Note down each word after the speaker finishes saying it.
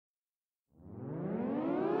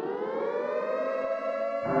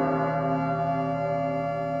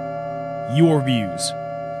Your views,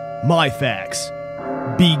 my facts,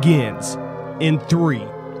 begins in 3,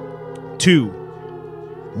 2,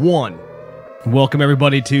 1. Welcome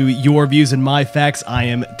everybody to Your Views and My Facts. I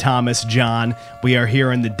am Thomas John. We are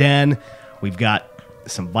here in the den. We've got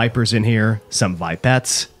some Vipers in here, some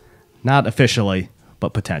Vipettes. Not officially,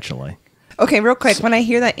 but potentially. Okay, real quick. When I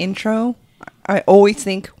hear that intro, I always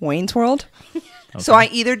think Wayne's World. Okay. So I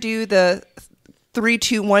either do the 3,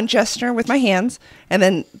 2, 1 gesture with my hands, and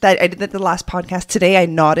then that I did that the last podcast. Today I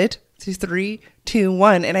nodded to 3, 2,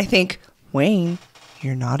 1, and I think, Wayne,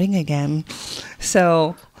 you're nodding again.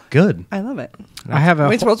 So good. I love it.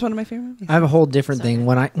 Wayne's World's one of my favorite movies. I have a whole different thing.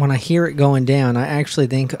 When I hear it going down, I actually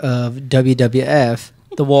think of WWF,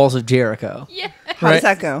 The Walls of Jericho. Yeah. How does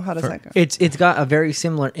that go? It's got a very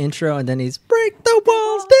similar intro, and then he's break the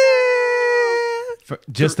walls down.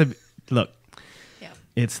 Look, yeah.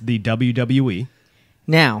 It's the WWE.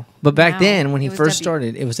 Now, but back then, when he first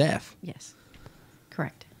started, it was F. Yes,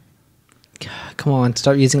 correct. God, come on,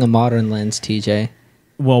 start using a modern lens, TJ.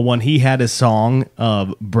 Well, when he had his song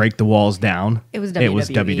of Break the Walls Down, it was WWE. It was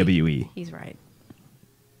WWE. He's right.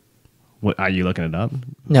 What, are you looking it up?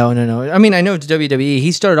 No. I mean, I know it's WWE.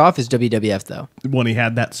 He started off as WWF, though. When he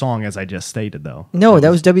had that song, as I just stated, though. No, that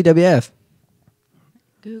was WWF.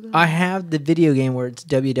 Google. I have the video game where it's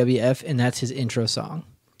WWF, and that's his intro song.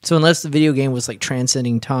 So unless the video game was like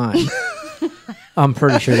Transcending Time, I'm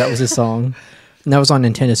pretty sure that was his song. And that was on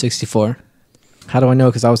Nintendo 64. How do I know?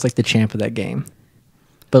 Because I was like the champ of that game.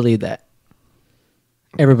 Believe that.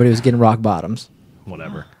 Everybody was getting rock bottoms.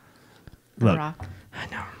 Whatever. Look, rock. I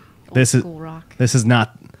know. This is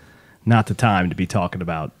not the time to be talking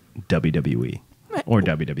about WWE or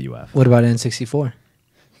WWF. What about N64?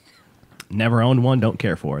 Never owned one. Don't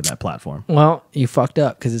care for that platform. Well, you fucked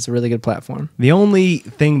up because it's a really good platform. The only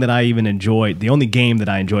thing that I even enjoyed, the only game that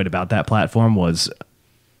I enjoyed about that platform was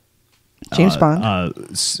James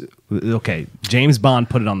Bond. Okay, James Bond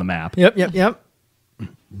put it on the map. Yep.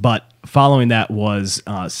 But following that was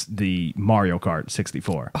the Mario Kart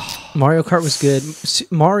 64. Mario Kart was good.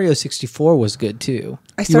 Mario 64 was good too.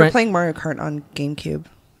 I started playing Mario Kart on GameCube.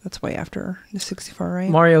 That's way after the 64, right?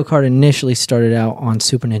 Mario Kart initially started out on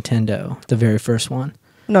Super Nintendo, the very first one.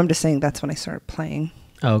 No, I'm just saying that's when I started playing.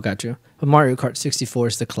 Oh, got you. But Mario Kart 64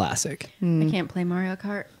 is the classic. I can't play Mario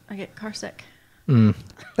Kart. I get car sick.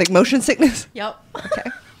 Like motion sickness? Yep. Okay.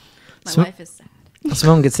 My life is sad.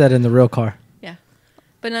 Someone gets that in the real car. Yeah.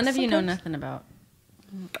 But none of you know nothing about...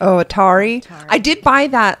 Oh, Atari. I did buy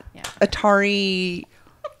that Atari...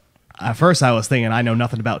 At first I was thinking I know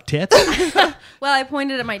nothing about tits. Well, I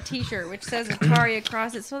pointed at my T-shirt, which says Atari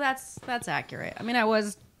across it, so that's accurate. I mean, I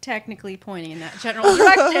was technically pointing in that general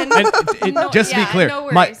direction. Just to be clear, no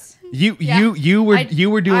worries. you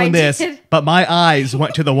were doing this, did. But my eyes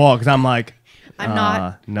went to the wall because I'm like, I'm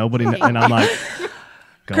not. Nobody, and I'm like,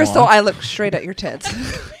 Crystal, I look straight at your tits.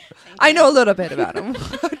 I know a little bit about them.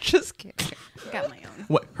 Just kidding. Got my own.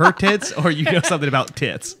 What, her tits, or you know something about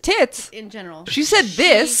tits? Tits. In general. She said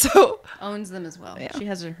this, so... owns them as well. Yeah. She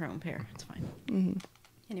has her own pair. It's fine. Mm-hmm.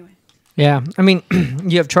 Anyway. Yeah, I mean,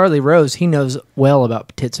 you have Charlie Rose. He knows well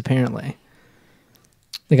about tits, apparently.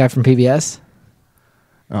 The guy from PBS.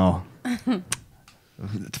 Oh.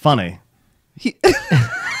 It's funny.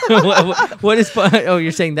 What is funny? Oh,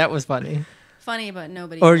 you're saying that was funny. Funny, but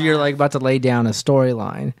nobody... Or you're like about to lay down a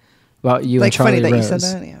storyline about you like and Charlie funny Rose. that you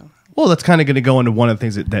said that, yeah. Well, that's kind of going to go into one of the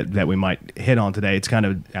things that we might hit on today. It's kind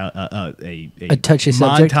of a touchy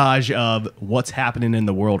subject? montage of what's happening in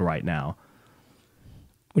the world right now.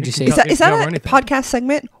 Would you say Is that a podcast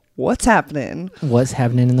segment? What's happening? What's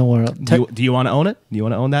happening in the world? Do you want to own it? Do you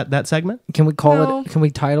want to own that segment? Can we call it? Can we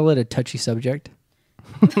title it a touchy subject?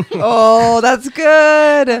 Oh, that's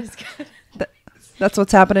good. That's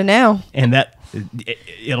what's happening now. And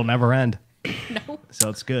it'll never end. No. So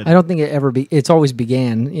it's good. I don't think it ever it's always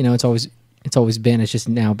began. You know, it's always been. It's just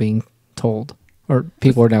now being told, or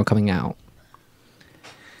people are now coming out.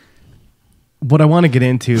 What I want to get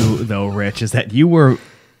into, though, Rich, is that you were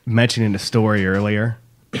mentioning a story earlier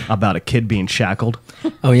about a kid being shackled.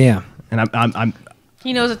 Oh yeah, and I'm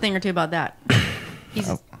He knows a thing or two about that. He's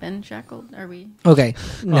been shackled. Are we? Okay.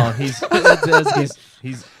 No, he's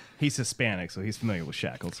Hispanic, so he's familiar with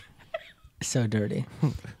shackles. So dirty.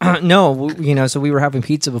 No, you know, so we were having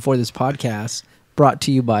pizza before this podcast, brought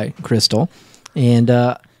to you by Crystal. And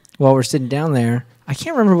while we're sitting down there, I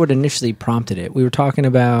can't remember what initially prompted it. We were talking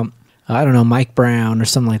about, I don't know, Mike Brown or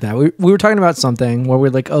something like that. We were talking about something where we're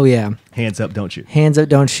like, oh, yeah. Hands up, don't shoot. Hands up,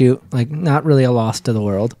 don't shoot. Like, not really a loss to the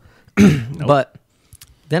world. Nope. But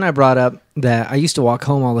then I brought up that I used to walk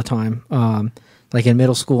home all the time. like in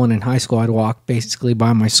middle school and in high school, I'd walk basically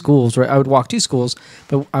by my schools. Right, I would walk 2 schools,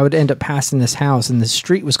 but I would end up passing this house, and the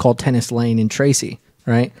street was called Tennis Lane in Tracy.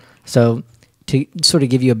 Right, so to sort of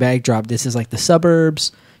give you a backdrop, this is like the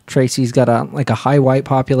suburbs. Tracy's got a high white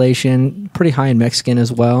population, pretty high in Mexican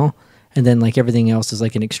as well, and then like everything else is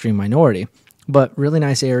like an extreme minority. But really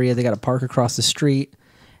nice area. They got a park across the street,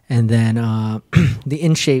 and then the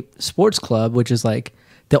In-Shape Sports Club, which is like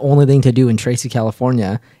the only thing to do in Tracy,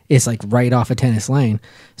 California, is like right off of Tennis Lane.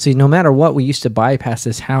 So no matter what, we used to bypass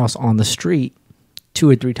this house on the street 2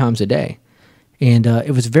 or 3 times a day. And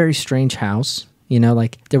it was a very strange house. You know,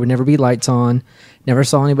 like there would never be lights on, never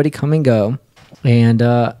saw anybody come and go. And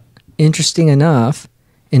interesting enough,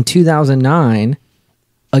 in 2009,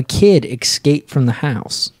 a kid escaped from the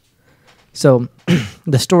house. So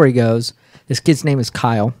the story goes, this kid's name is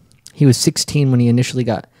Kyle. He was 16 when he initially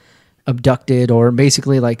got abducted, or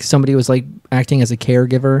basically like somebody was like acting as a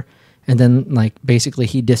caregiver, and then like basically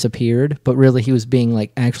he disappeared, but really he was being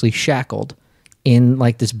like actually shackled in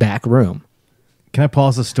like this back room. Can I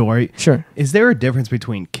pause the story? Sure. Is there a difference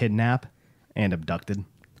between kidnap and abducted?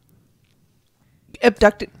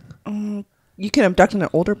 Abducted. You can abduct an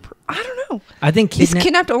older. I don't know. I think Is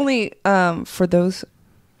kidnapped only for those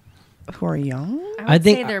who are young? I would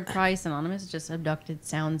think- say they're probably synonymous. Just abducted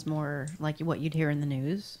sounds more like what you'd hear in the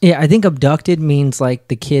news. Yeah, I think abducted means like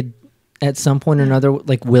the kid at some point or another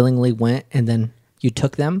like willingly went and then you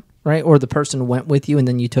took them, right? Or the person went with you and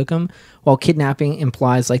then you took them. While kidnapping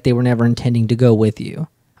implies like they were never intending to go with you.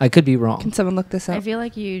 I could be wrong. Can someone look this I up? feel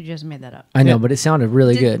like you just made that up. I know, Yeah. but it sounded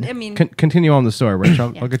really good. I mean, Continue on the story, Rich.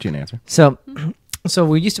 I'll get you an answer. So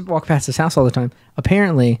we used to walk past this house all the time.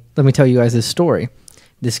 Apparently, let me tell you guys this story.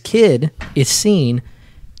 This kid is seen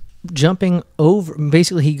jumping over.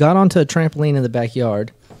 Basically, he got onto a trampoline in the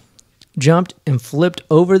backyard, jumped and flipped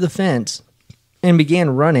over the fence, and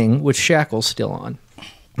began running with shackles still on.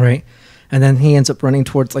 Right? And then he ends up running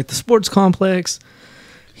towards like the sports complex.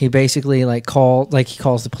 He basically he calls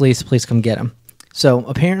the police come get him. So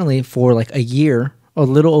apparently for like a year, a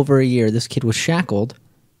little over a year, this kid was shackled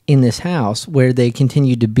in this house where they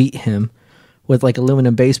continued to beat him with like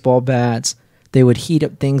aluminum baseball bats. They would heat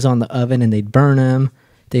up things on the oven and they'd burn him.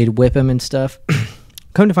 They'd whip him and stuff.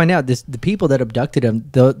 Come to find out, the people that abducted him,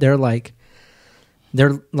 they're like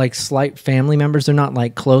slight family members. They're not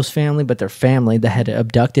like close family, but they're family that had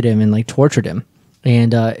abducted him and like tortured him.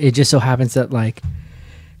 And it just so happens that like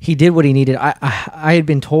he did what he needed. I had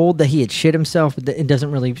been told that he had shit himself, but it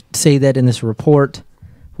doesn't really say that in this report.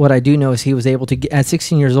 What I do know is he was able to get, at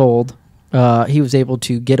 16 years old, he was able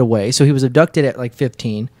to get away. So he was abducted at like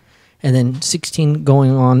 15, and then 16 going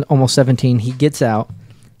on almost 17, he gets out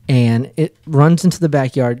and it runs into the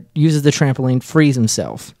backyard, uses the trampoline, frees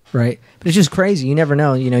himself, right? But it's just crazy. You never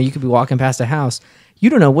know. You know, you could be walking past a house. You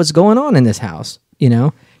don't know what's going on in this house, you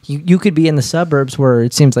know? You could be in the suburbs where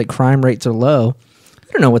it seems like crime rates are low.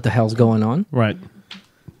 You don't know what the hell's going on. Right.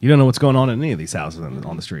 You don't know what's going on in any of these houses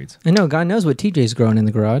on the streets. I know. God knows what TJ's growing in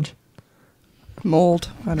the garage. Mold.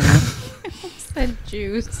 I don't know. said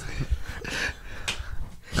Jews.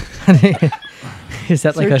 Is that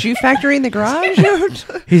Is there a Jew factory in the garage?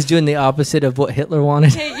 He's doing the opposite of what Hitler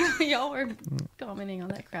wanted? Hey, y'all were commenting on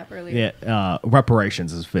that crap earlier. Yeah,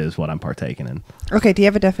 reparations is what I'm partaking in. Okay, do you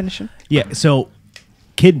have a definition? Yeah, so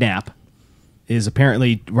kidnap is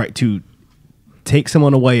apparently right to take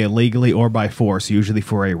someone away illegally or by force, usually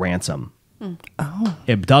for a ransom. Oh.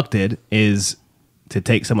 Abducted is to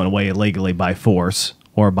take someone away illegally by force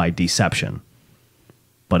or by deception.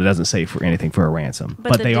 But it doesn't say for anything for a ransom.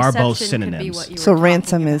 But the they are both deception could be synonyms. what you were So talking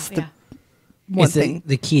ransom about. is the Yeah. one It's thing.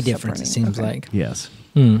 the key difference, it seems separating. like. Yes.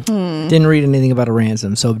 Didn't read anything about a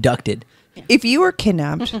ransom, so abducted. If you were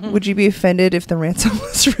kidnapped, would you be offended if the ransom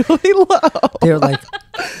was really low? They're like,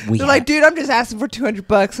 They're like, dude, I'm just asking for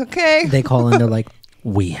 $200, okay? they call in, they're like,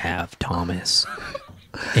 we have Thomas.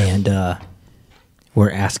 And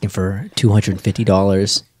we're asking for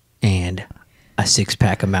 $250 and a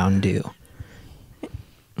 6-pack of Mountain Dew.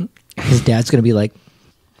 His dad's going to be like,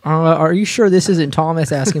 are you sure this isn't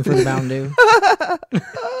Thomas asking for the Mountain Dew?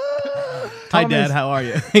 Hi, Dad. How are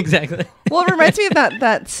you? Exactly. Well, it reminds me of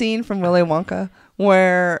that scene from Willy Wonka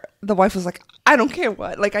where the wife was like, I don't care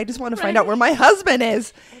what. Like, I just want to find out where my husband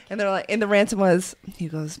is. And they're like, and the ransom was, he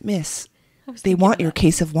goes, Miss, they want your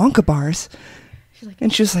case of Wonka bars.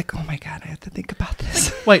 And she was like, oh my God, I have to think about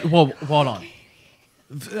this. Wait, well, hold on.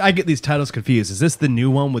 I get these titles confused. Is this the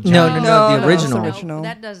new one with No, John? no, the no, original. it's original.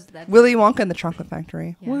 That does that. Willy Wonka and the Chocolate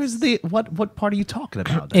Factory. Yes. Where's the what part are you talking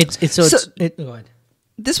about? then? Go ahead.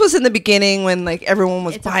 This was in the beginning when like everyone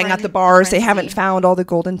was It's a buying out the frenzy- bars. They frenzy. haven't found all the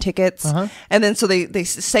golden tickets. Uh-huh. And then so they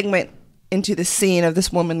segment into the scene of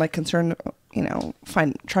this woman like concerned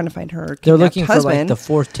trying to find her. They're kidnapped looking for husband. like the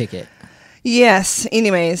fourth ticket. Yes.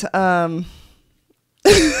 Anyways,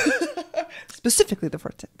 specifically the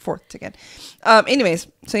fourth ticket. Anyways,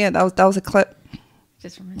 so yeah, that was a clip.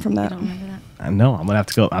 Just remember, From that. You don't remember that? I know. I'm gonna have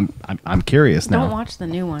to go. I'm curious now. Don't watch the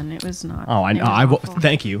new one. It was not. Oh, I it know. was awful.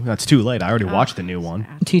 Thank you. That's too late. I already watched the new it's one.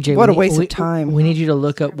 bad. TJ, What a we waste need- of time. We need you to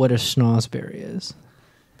look up what a snozzberry is.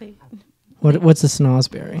 They- What's a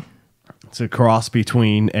snozzberry? It's a cross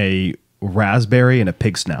between a raspberry and a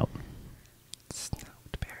pig snout.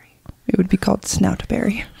 Snoutberry. It would be called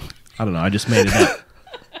Snoutberry. I don't know. I just made it up.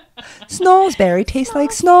 Snowsberry tastes like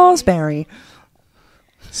Snowsberry.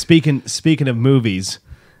 Speaking of movies,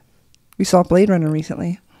 We saw Blade Runner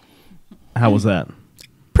recently. how was that?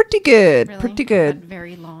 Pretty good. Really? Pretty Not good.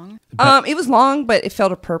 very long. It was long, but it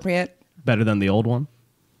felt appropriate. Better than the old one?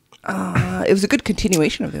 It was a good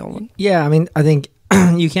continuation of the old one. Yeah, I mean, I think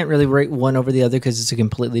you can't really rate one over the other because it's a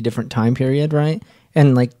completely different time period, right?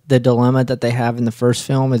 And like the dilemma that they have in the first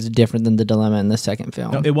film is different than the dilemma in the second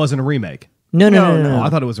film. No, it wasn't a remake. No. Oh, I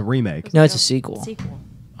thought it was a remake. No, it's a sequel.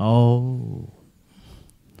 Oh.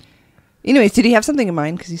 Anyways, did he have something in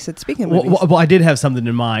mind? Because you said speaking of movies. Well, I did have something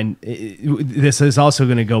in mind. This is also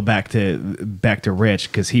going to go back to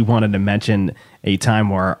Rich because he wanted to mention a time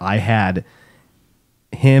where I had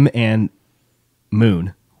him and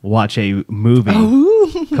Moon watch a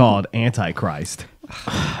movie called Antichrist,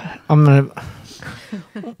 I'm gonna.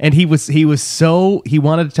 and he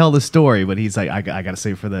wanted to tell the story, but he's like, I got to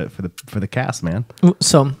say for the cast, man.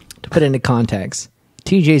 So to put it into context,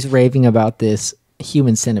 TJ's raving about this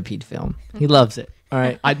Human Centipede film. He loves it. All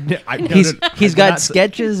right. He's got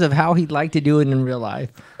sketches of how he'd like to do it in real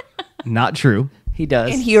life. Not true. He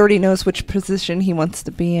does. And he already knows which position he wants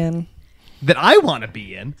to be in. That I want to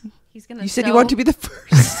be in. He's gonna. You said you want to be the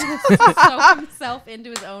first. sew himself into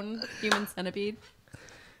his own human centipede.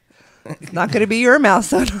 It's not going to be your mouse.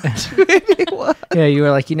 So Yeah, you were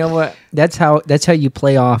like, you know what? That's how you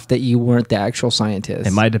play off that you weren't the actual scientist.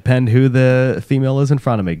 It might depend who the female is in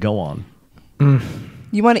front of me. Go on.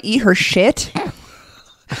 You want to eat her shit?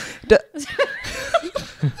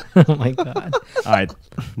 Oh my god. All right.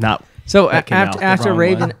 Not. So That came out the after wrong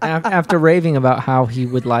raving way. after raving about how he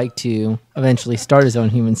would like to eventually start his own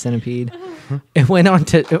Human Centipede, it went on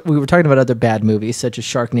to we were talking about other bad movies such as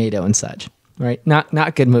Sharknado and such, right?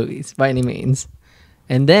 Not good movies by any means.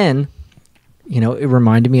 And then, it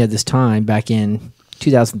reminded me of this time back in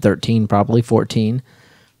 2013, probably 14,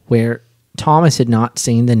 where Thomas had not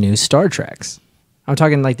seen the new Star Treks. I'm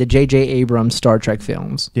talking like the J.J. Abrams Star Trek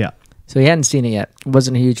films. Yeah. So he hadn't seen it yet.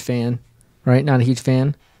 Wasn't a huge fan, right? Not a huge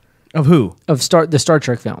fan Of who? of the Star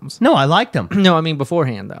Trek films. No, I liked them. No, I mean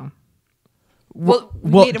beforehand though. Well,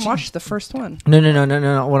 we well, made him watch the first one.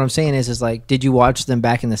 No. What I'm saying is like, did you watch them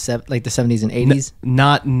back in the 70s and 80s?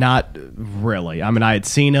 Not really. I mean, I had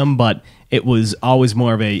seen them, but it was always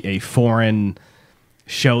more of a foreign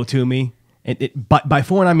show to me. By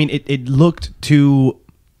foreign, I mean it looked too.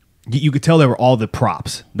 You could tell there were all the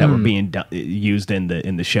props that were being used in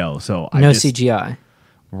the show. So No CGI.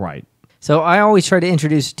 Right. So I always try to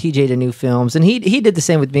introduce TJ to new films, and he did the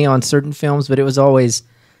same with me on certain films, but it was always,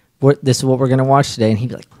 this is what we're going to watch today, and he'd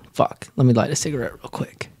be like, fuck, let me light a cigarette real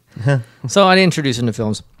quick. So I'd introduce him to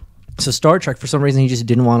films. So Star Trek, for some reason, he just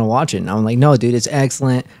didn't want to watch it, and I'm like, no, dude, it's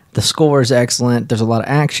excellent. The score is excellent. There's a lot of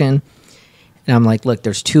action. And I'm like, look,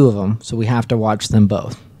 there's two of them, so we have to watch them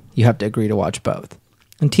both. You have to agree to watch both.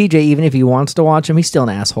 And TJ, even if he wants to watch them, he's still an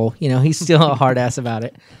asshole. He's still a hard ass about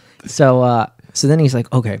it. So then he's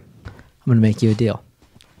like, okay, I'm going to make you a deal.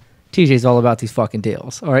 TJ's all about these fucking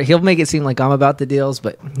deals. All right, he'll make it seem like I'm about the deals,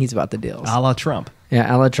 but he's about the deals. A la Trump.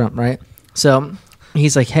 Yeah, a la Trump, right? So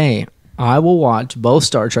he's like, hey, I will watch both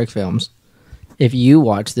Star Trek films if you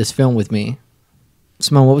watch this film with me.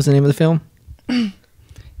 Simone, what was the name of the film?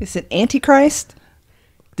 Is it Antichrist?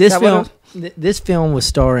 This That film. This film was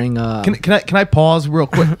starring. Can I pause real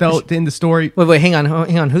quick though to end the story? Wait, hang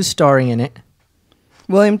on. Who's starring in it?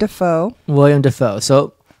 William Dafoe. William Dafoe.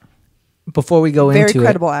 So before we go Very into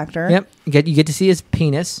credible it, actor. yep, you get to see his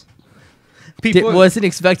penis. People, Wasn't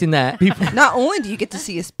expecting that. Not only do you get to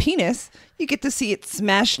see his penis, you get to see it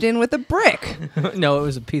smashed in with a brick. No, it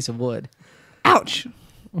was a piece of wood. Ouch.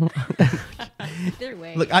 Either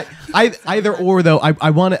way. look, I either or though. I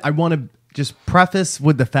want to just preface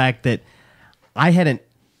with the fact that I hadn't.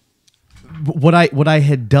 What I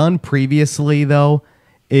had done previously though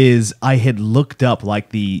is I had looked up like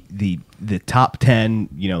the top 10,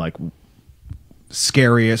 like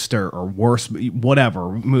scariest or worst whatever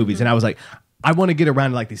movies, and I was like, I want to get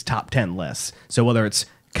around to like these top 10 lists. So whether it's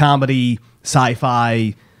comedy,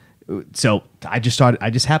 sci-fi, so I just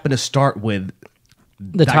happened to start with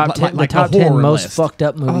The top 10, like the top a 10 horror most list. fucked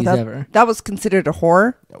up movies ever. That was considered a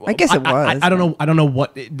horror. I guess it was. I don't know. I don't know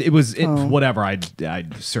what it was. Whatever I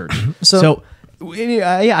searched. So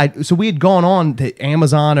So we had gone on to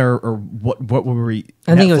Amazon or what were we?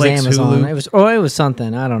 I think it was Netflix, Amazon. Hulu? It was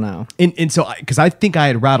something. I don't know. And so because I think I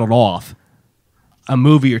had rattled off a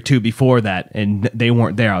movie or two before that, and they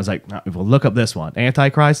weren't there. I was like, well, look up this one,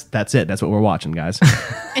 Antichrist. That's it. That's what we're watching, guys.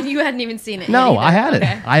 And you hadn't even seen it. No, yet I had either.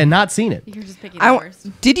 it. I had not seen it. You're just picking the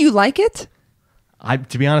worst. Did you like it?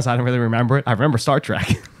 To be honest, I don't really remember it. I remember Star Trek.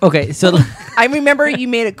 Okay, so I remember you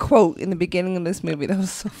made a quote in the beginning of this movie that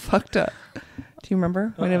was so fucked up. Do you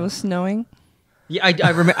remember when it was snowing? yeah,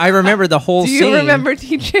 I remember the whole Do scene. you remember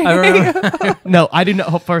TJ? I remember. No, I do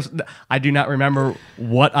not. First, I do not remember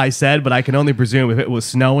what I said, but I can only presume if it was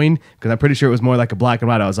snowing, because I'm pretty sure it was more like a black and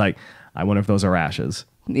white. I was like, I wonder if those are ashes.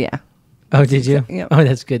 Yeah. Oh, did you? Yep. Oh,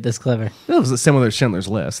 that's good. That's clever. It was similar to Schindler's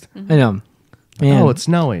List. I know. Man. Oh, it's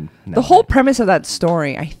snowing. No. The whole premise of that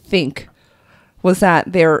story, I think, was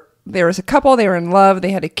that there was a couple, they were in love,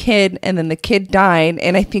 they had a kid, and then the kid died,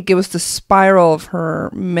 and I think it was the spiral of her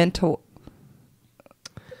mental,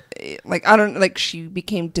 she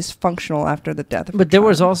became dysfunctional after the death of her But there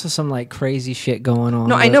was child. also some like crazy shit going on.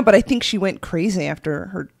 No, I know, but I think she went crazy after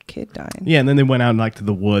her kid died. Yeah, and then they went out like to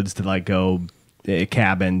the woods to like go a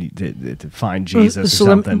cabin to find Jesus So or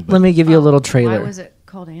something. let me give you a little trailer. Why was it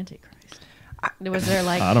called Antichrist? Was there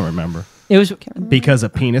like I don't remember. It was Because a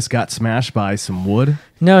penis got smashed by some wood.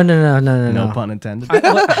 no. No pun intended.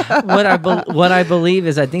 What I believe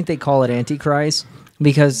is I think they call it Antichrist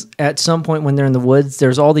because at some point when they're in the woods,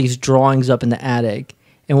 there's all these drawings up in the attic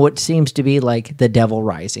and what seems to be like the devil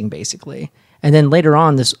rising, basically. And then later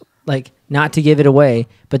on, this like not to give it away,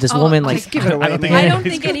 but this woman like Give it away. I don't think I don't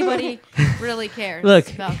think anybody really cares.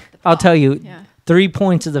 look. about the I'll plot. tell you, Yeah. 3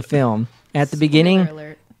 points of the film at the beginning. Spoiler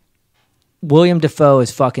alert. William Dafoe is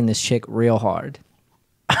fucking this chick real hard.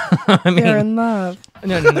 They're in love.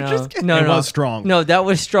 No. It was strong. No, that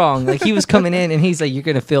was strong. Like he was coming in and he's like, "You're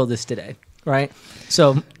gonna feel this today, right?"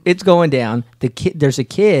 So it's going down. There's a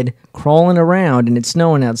kid crawling around and it's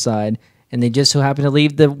snowing outside, and they just so happen to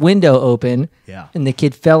leave the window open. Yeah. And the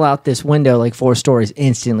kid fell out this window like 4 stories,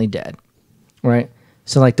 instantly dead. Right.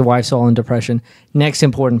 So like the wife's all in depression. Next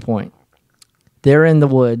important point. They're in the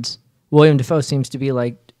woods. William Dafoe seems to be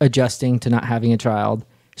like adjusting to not having a child.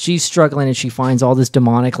 She's struggling and she finds all this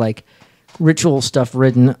demonic like ritual stuff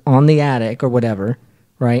written on the attic or whatever,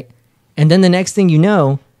 right? And then the next thing you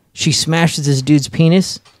know, she smashes this dude's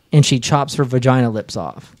penis and she chops her vagina lips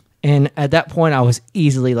off. And at that point I was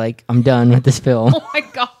easily like, I'm done with this film. Oh my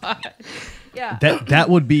god. Yeah. That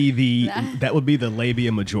would be the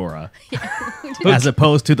labia majora, as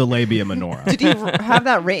opposed to the labia minora. Did you have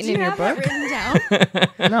that written Do you in your have that book?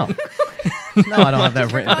 written down? No, no, I don't have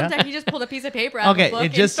that written down. Contact, you just pulled a piece of paper out Okay, of the book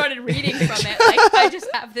it just- and started reading from it. Like I just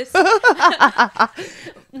have this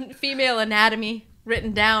female anatomy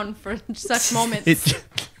written down for such moments.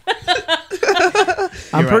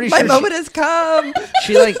 I'm pretty My sure moment has come.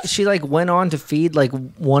 she went on to feed like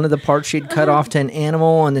one of the parts she'd cut off to an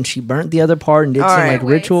animal and then she burnt the other part and did All some right. like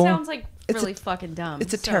Anyway, ritual. It sounds like It's really fucking dumb.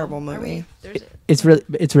 it's a So, terrible are movie. It's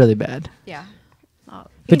really bad. Yeah. Oh,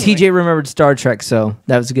 But Anyway. TJ remembered Star Trek, so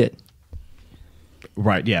that was good.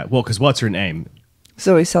 Right? Yeah. Well, because what's her name?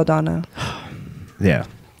 Zoe Saldana. Yeah.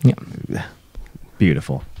 Yeah.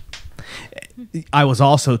 Beautiful. I was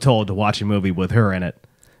also told to watch a movie with her in it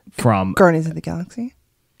from Guardians of the Galaxy.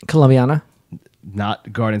 Columbiana.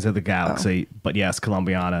 not Guardians of the Galaxy, but yes,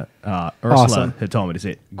 Columbiana. Ursula Awesome. had told me to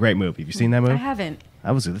see it. Great movie. Have you seen that movie? I haven't.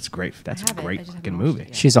 That's great. That's a haven't. I great just fucking haven't watched movie. it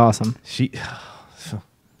yet. She's awesome. She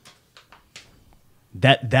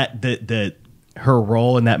her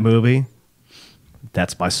role in that movie,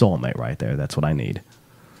 that's my soulmate right there. That's what I need.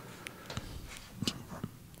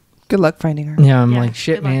 Good luck finding her. Yeah, I'm Yeah, like,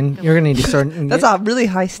 shit, good luck, man. good You're luck. gonna need to start. That's a really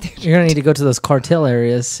high standard. You're gonna need to go to those cartel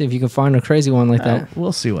areas, see if you can find a crazy one like that.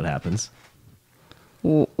 We'll see what happens.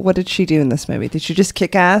 What did she do in this movie? Did she just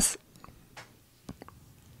kick ass?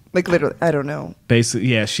 Like literally, I don't know. Basically,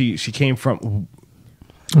 yeah, she came from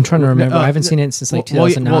I'm trying to remember. I haven't seen it since like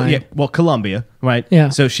 2009. Well, Colombia, right? Yeah.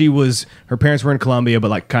 So her parents were in Colombia, but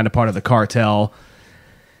like kind of part of the cartel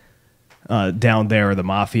down there, or the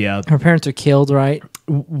mafia. Her parents are killed, right?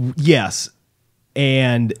 Yes.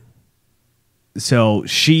 And so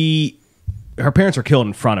her parents are killed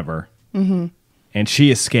in front of her. Mm-hmm. And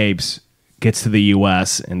she escapes, gets to the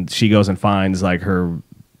U.S., and she goes and finds like her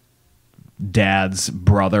dad's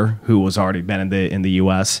brother, who was already been in the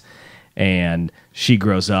U.S., and she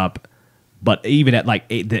grows up. But even at like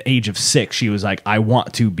the age of 6, she was like, I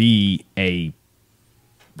want to be a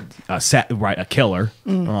killer.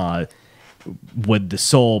 with the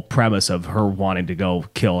sole premise of her wanting to go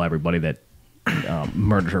kill everybody that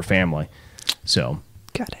murdered her family. So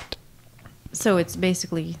Got it. So it's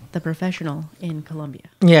basically the professional in Colombia.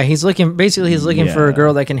 Yeah, he's looking for a Yeah.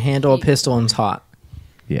 girl that can handle a pistol and's hot.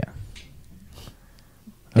 yeah, Good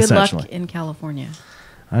luck essentially. in California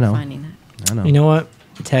I know. finding that. I know. You know what?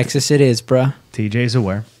 Texas it is, bruh. TJ's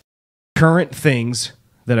aware. Current things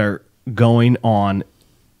that are going on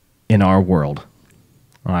in our world,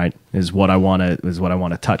 all right, is what I want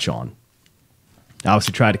to touch on. I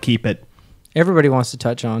obviously try to keep it. Everybody wants to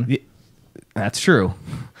touch on. That's true.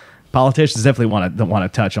 Politicians definitely want to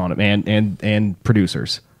touch on it, and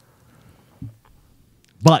producers.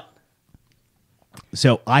 But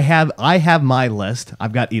so I have my list.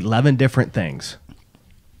 I've got 11 different things.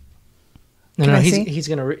 No, Can I he's see? he's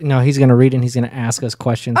gonna he's gonna read and he's gonna ask us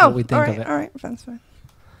questions Oh, what we think all right, of it. all right, that's fine.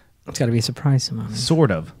 It's got to be a surprise to Mommy.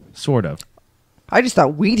 Sort of. I just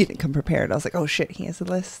thought we didn't come prepared. I was like, oh shit, he has a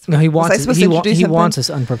list. No, he Was I wants supposed he, to wa- introduce he something? wants us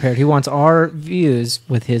unprepared. He wants our views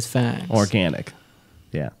with his facts. Organic.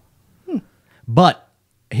 Yeah. But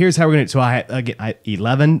here's how we're going to. So I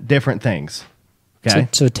 11 different things. Okay.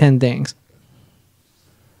 So 10 things.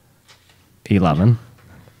 11.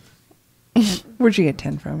 Where'd you get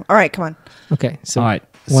 10 from? All right, come on. Okay, so All right,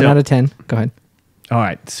 1 so- out of 10. Go ahead. All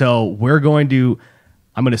right. So I'm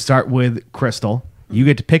going to start with Crystal. You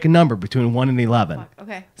get to pick a number between 1 and 11. Fuck,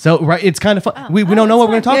 okay. So, right, it's kind of fun. Oh, we don't know what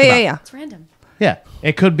we're going to talk Yeah, about. yeah. It's random. Yeah.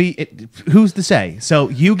 It could be, who's to say? So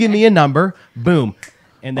you give me a number, boom.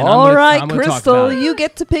 And then All I'm right, gonna talk Crystal, about it. you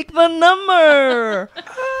get to pick the number.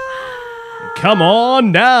 Come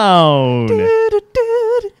on down.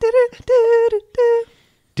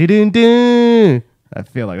 Do-do-do. I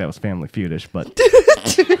feel like that was Family Feudish, but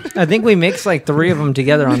I think we mixed like 3 of them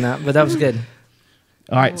together on that, but that was good.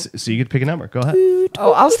 all right. So you get to pick a number. Go ahead.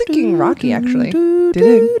 Oh, I was thinking Rocky, actually.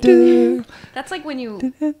 That's like when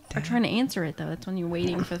you are trying to answer it, though. That's when you're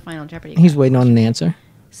waiting for the final Jeopardy. He's waiting on an answer.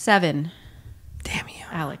 7. Damn you.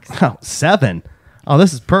 Alex. Oh, 7. Oh,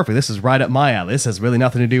 this is perfect. This is right up my alley. This has really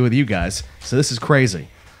nothing to do with you guys. So this is crazy.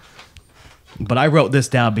 But I wrote this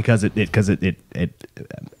down because it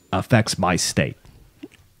affects my state.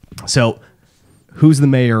 So, who's the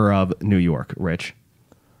mayor of New York, Rich?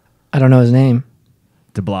 I don't know his name.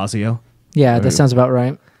 De Blasio? Yeah, that sounds about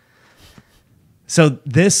right. So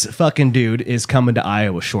this fucking dude is coming to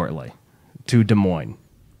Iowa shortly, to Des Moines.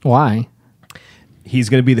 Why? He's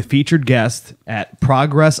going to be the featured guest at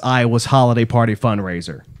Progress Iowa's holiday party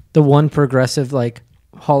fundraiser. The one progressive like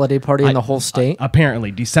holiday party in the whole state?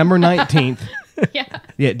 Apparently, December 19th. Yeah.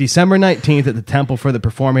 Yeah, December 19th at the Temple for the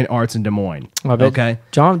Performing Arts in Des Moines. I bet Okay?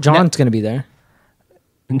 John's going to be there.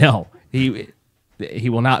 No, he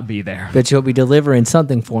will not be there. Bet you'll be delivering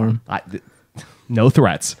something for him. No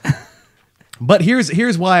threats. But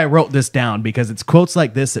here's why I wrote this down, because it's quotes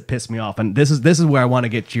like this that piss me off, and this is where I want to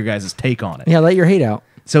get your guys' take on it. Yeah, let your hate out.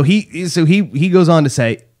 So he goes on to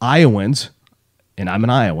say Iowans, and I'm an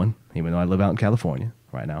Iowan, even though I live out in California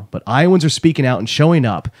right now, but Iowans are speaking out and showing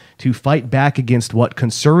up to fight back against what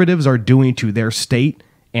conservatives are doing to their state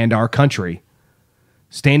and our country,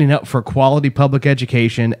 standing up for quality public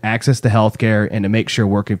education, access to health care, and to make sure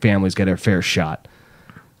working families get a fair shot.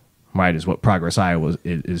 Right, is what Progress Iowa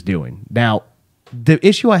is doing. Now, the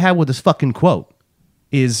issue I have with this fucking quote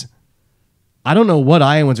is I don't know what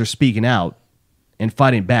Iowans are speaking out and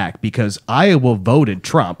fighting back, because Iowa voted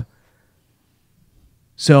Trump.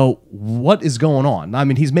 So what is going on? I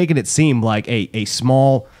mean, he's making it seem like a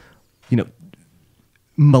small,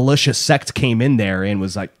 malicious sect came in there and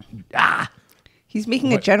was like, He's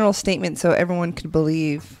making a general statement so everyone could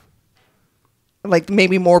believe. Like,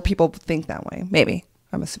 maybe more people think that way. Maybe.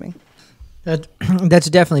 I'm assuming. That's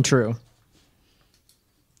definitely true.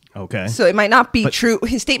 okay. So it might not be But- true.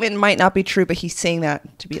 His statement might not be true, but he's saying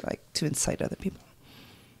that to be like, to incite other people.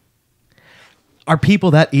 Are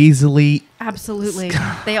people that easily... Absolutely.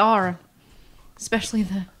 They are. Especially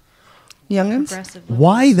the Youngins? progressive.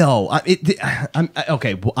 Why though?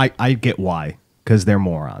 Okay, well, I get why, because they're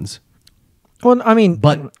morons. Well, I mean,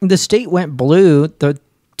 But- the state went blue the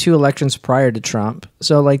 2 elections prior to Trump.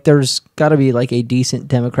 So like there's got to be like a decent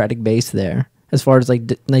Democratic base there as far as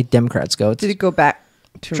like Democrats go. Did it go back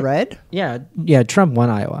to red? Yeah, Trump won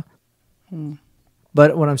Iowa.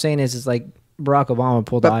 But what I'm saying is like Barack Obama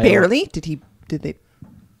pulled But Iowa. barely? Did they?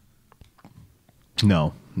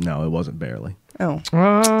 No, it wasn't barely. Oh.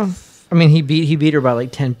 I mean, he beat her by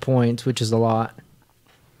like 10 points, which is a lot.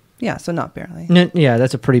 Yeah, so not barely. No, yeah,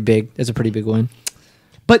 that's a pretty big win.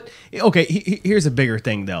 But okay, here's a bigger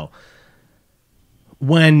thing though.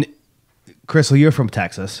 When Crystal, you're from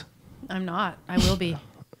Texas. I'm not. I will be.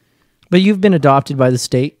 But you've been adopted by the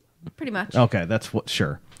state. Pretty much. Okay, that's what.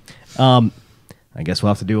 Sure. I guess we'll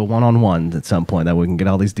have to do a one-on-one at some point that we can get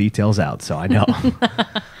all these details out. So I know.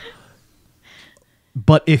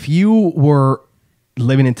 But if you were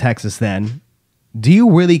living in Texas, then do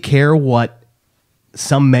you really care what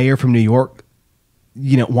some mayor from New York,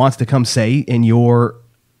 wants to come say in your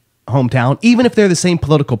hometown, even if they're the same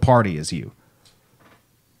political party as you?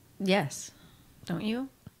 Yes. Don't you?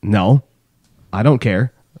 No, I don't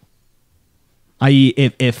care. I.e.,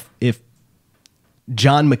 if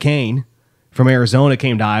John McCain from Arizona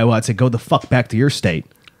came to Iowa, I'd say go the fuck back to your state.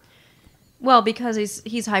 Well, because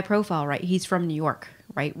he's high profile, right? He's from New York,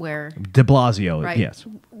 right? Where De Blasio, right? Yes.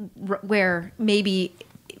 Where maybe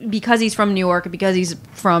because he's from New York, because he's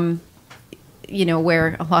from,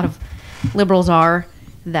 where a lot of liberals are,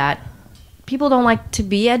 that people don't like to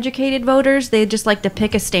be educated voters. They just like to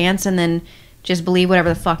pick a stance and then just believe whatever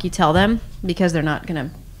the fuck you tell them because they're not going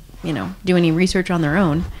to, do any research on their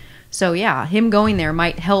own. So, yeah, him going there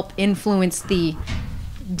might help influence the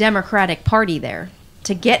Democratic Party there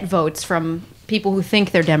to get votes from people who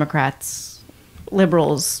think they're Democrats,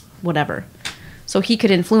 liberals, whatever. So he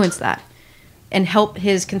could influence that and help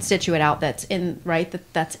his constituent out that's in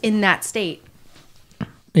that state.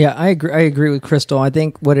 Yeah, I agree with Crystal. I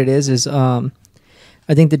think what it is I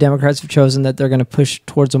think the Democrats have chosen that they're going to push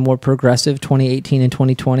towards a more progressive 2018 and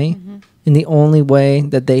 2020. Mm-hmm. And the only way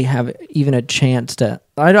that they have even a chance to,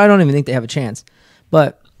 I don't even think they have a chance,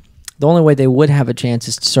 but the only way they would have a chance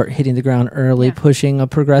is to start hitting the ground early, pushing a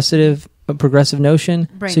progressive notion.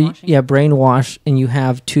 Brainwashing. So brainwash, and you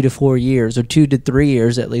have 2 to 4 years, or 2 to 3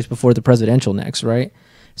 years at least before the presidential next, right?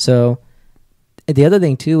 So the other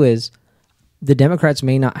thing too is the Democrats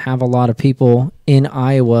may not have a lot of people in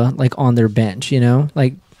Iowa like on their bench.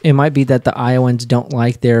 Like it might be that the Iowans don't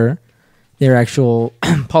like their actual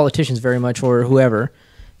politicians very much, or whoever.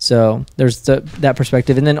 So there's that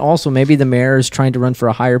perspective. And then also maybe the mayor is trying to run for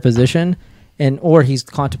a higher position, or he's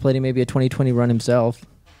contemplating maybe a 2020 run himself.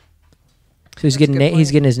 So he's getting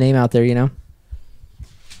his name out there,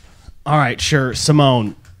 All right, sure.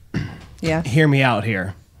 Simone. Yeah. Hear me out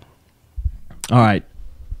here. All right.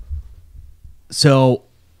 So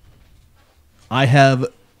I have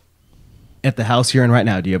at the house you're in right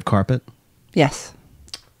now, do you have carpet? Yes.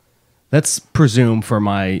 Let's presume for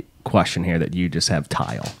my question here that you just have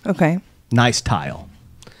tile. Okay. Nice tile.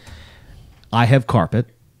 I have carpet,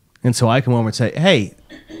 and so I come over and say, hey,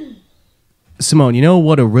 Simone, you know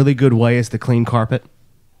what a really good way is to clean carpet?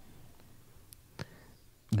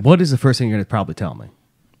 What is the first thing you're going to probably tell me?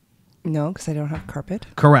 No, because I don't have carpet.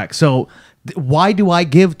 Correct. So why do I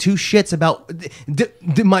give two shits about...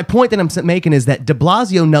 my point that I'm making is that de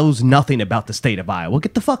Blasio knows nothing about the state of Iowa.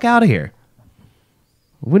 Get the fuck out of here.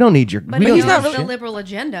 We don't need your... But he's not really the liberal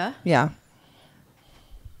agenda. Yeah.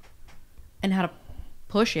 And how to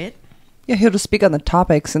push it. Yeah, he'll just speak on the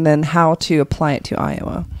topics and then how to apply it to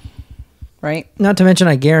Iowa. Right? Not to mention,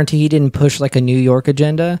 I guarantee he didn't push like a New York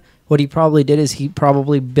agenda. What he probably did is he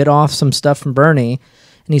probably bit off some stuff from Bernie,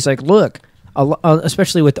 and he's like, look,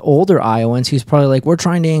 especially with the older Iowans, he's probably like, we're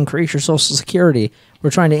trying to increase your Social Security.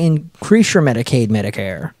 We're trying to increase your Medicaid,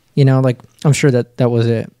 Medicare. Like, I'm sure that was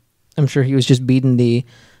it. I'm sure he was just beating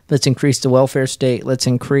let's increase the welfare state, let's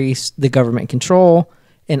increase the government control.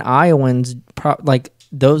 And Iowans, like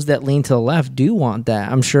those that lean to the left, do want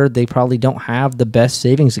that. I'm sure they probably don't have the best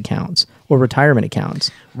savings accounts or retirement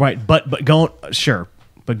accounts. Right, but going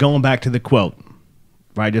back to the quote,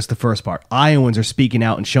 right, just the first part, Iowans are speaking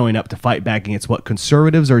out and showing up to fight back against what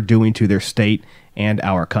conservatives are doing to their state and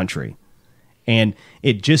our country. And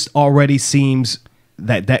it just already seems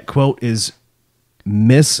that quote is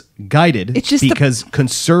misguided because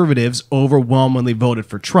conservatives overwhelmingly voted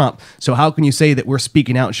for Trump. So how can you say that we're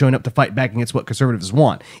speaking out and showing up to fight back against what conservatives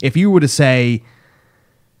want? If you were to say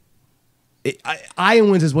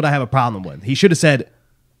Iowans is what I have a problem with, he should have said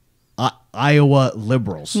Iowa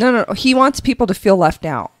liberals. No. He wants people to feel left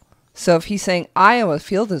out. So if he's saying Iowa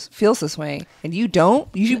feels this way and you don't,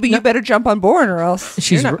 you better jump on board or else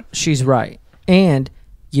she's right. And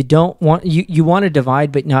you don't want you want to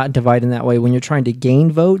divide, but not divide in that way. When you're trying to gain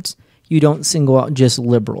votes, you don't single out just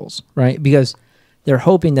liberals, right? Because they're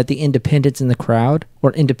hoping that the independents in the crowd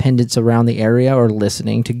or independents around the area are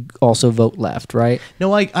listening to also vote left, right?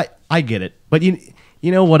 No, I get it, but you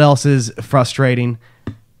know what else is frustrating,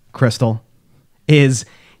 Crystal, is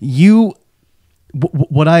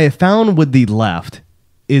what I have found with the left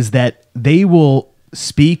is that they will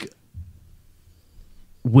speak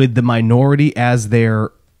with the minority as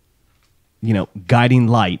their guiding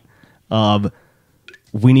light of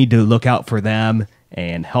we need to look out for them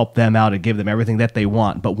and help them out and give them everything that they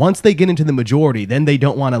want. But once they get into the majority, then they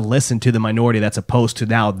don't want to listen to the minority that's opposed to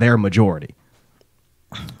now their majority.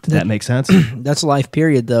 Does that make sense? That's life,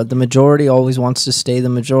 period, though. The majority always wants to stay the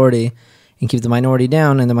majority and keep the minority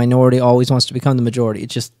down, and the minority always wants to become the majority.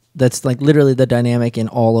 It's just, that's like literally the dynamic in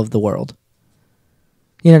all of the world.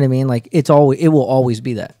 You know what I mean? Like, it will always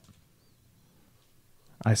be that.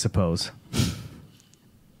 I suppose.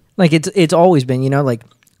 Like, it's always been, you know, like,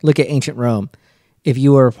 look at ancient Rome. If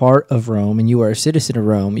you were a part of Rome and you were a citizen of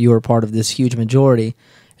Rome, you were a part of this huge majority.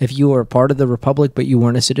 If you were a part of the Republic but you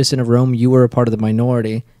weren't a citizen of Rome, you were a part of the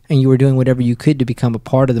minority, and you were doing whatever you could to become a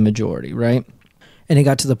part of the majority, right? And it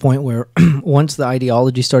got to the point where once the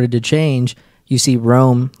ideology started to change, you see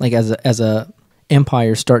Rome, like as a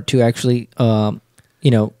empire, start to actually,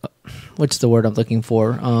 you know, what's the word I'm looking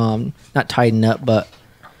for? Not tighten up, but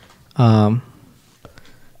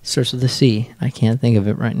starts with the C. I can't think of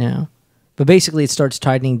it right now. But basically, it starts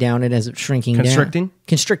tightening down and as it's shrinking Constricting? down.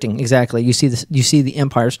 Constricting, exactly. You see this. You see the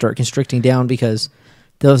empire start constricting down because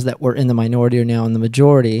those that were in the minority are now in the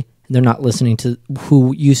majority, and they're not listening to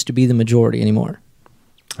who used to be the majority anymore.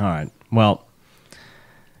 All right. Well,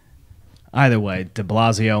 either way, de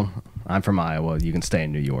Blasio, I'm from Iowa. You can stay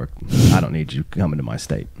in New York. I don't need you coming to my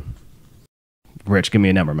state. Rich, give me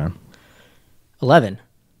a number, man. 11.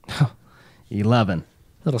 11.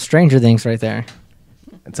 Little Stranger Things right there.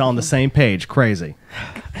 It's on the same page. Crazy.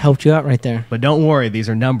 Helped you out right there. But don't worry, these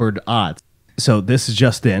are numbered odds. So this is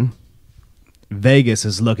just in. Vegas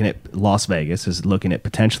is looking at, Las Vegas is looking at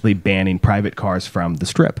potentially banning private cars from the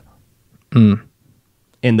Strip.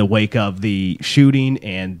 In the wake of the shooting,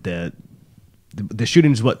 and the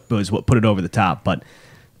shooting is what put it over the top. But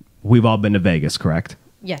we've all been to Vegas, correct?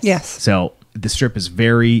 Yes. Yes. So the Strip is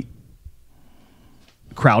very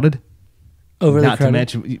crowded. Overly Not crowded.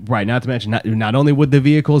 to mention, right? Not to mention, not only with the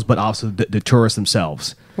vehicles, but also the tourists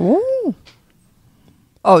themselves. Ooh.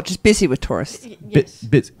 Oh, just busy with tourists.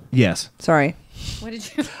 Yes. Sorry. What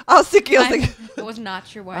did you? I was thinking. I was not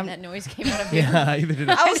sure why that noise came out of you. Yeah. Either did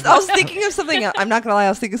I. I was thinking of something else. I'm not gonna lie. I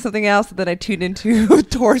was thinking of something else that I tuned into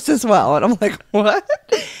tourists as well, and I'm like, what?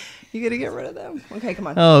 You gotta get rid of them. Okay, come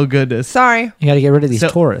on. Oh goodness. Sorry. You got to get rid of these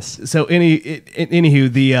tourists. So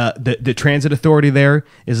anywho, the transit authority there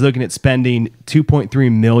is looking at spending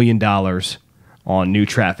 $2.3 million on new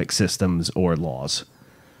traffic systems or laws.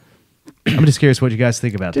 I'm just curious what you guys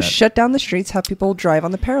think about Just that. shut down the streets. Have people drive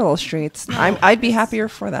on the parallel streets. I'd be happier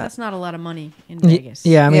for that. That's not a lot of money in Vegas.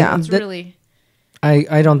 Yeah, I mean, Yeah. It's really.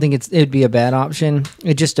 I don't think it'd be a bad option.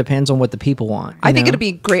 It just depends on what the people want. I think know? it'd be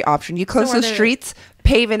a great option. You close So are the there- streets,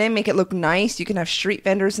 pave it in, make it look nice. You can have street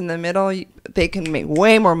vendors in the middle. They can make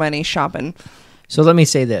way more money shopping. So let me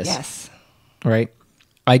say this. Yes. Right?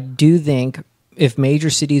 I do think if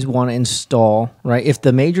major cities want to install, right, if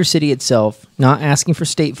the major city itself, not asking for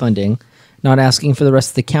state funding, not asking for the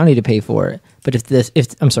rest of the county to pay for it, but if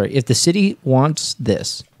the city wants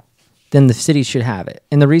this, then the city should have it.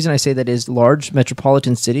 And the reason I say that is large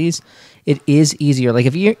metropolitan cities, it is easier. Like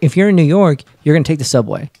if you're in New York, you're going to take the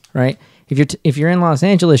subway, right? If you're in Los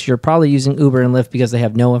Angeles, you're probably using Uber and Lyft because they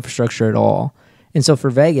have no infrastructure at all. And so for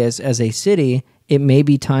Vegas as a city, it may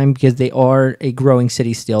be time, because they are a growing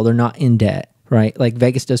city still. They're not in debt, right? Like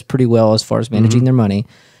Vegas does pretty well as far as managing their money.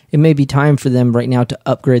 It may be time for them right now to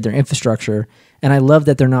upgrade their infrastructure. And I love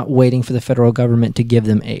that they're not waiting for the federal government to give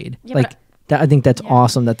them aid. Yeah, like I think that's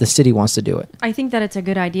awesome that the city wants to do it. I think that it's a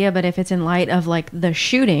good idea, but if it's in light of like the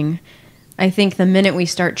shooting, I think the minute we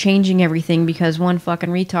start changing everything because one fucking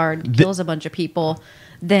retard kills a bunch of people,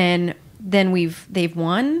 then they've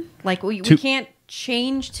won. Like we can't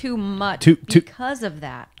change too much because of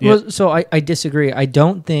that. Yeah. Well, so I disagree. I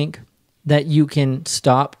don't think that you can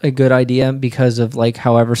stop a good idea because of like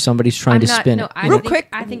however somebody's trying to spin it. Real quick,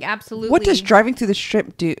 I think absolutely. What does driving through the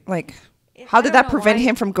Strip do? Like, how did that prevent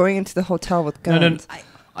him from going into the hotel with guns?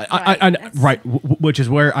 Right, which is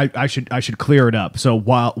where I should clear it up. So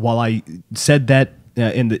while I said that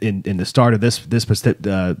in the start of this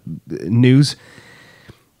news,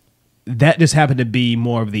 that just happened to be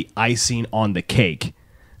more of the icing on the cake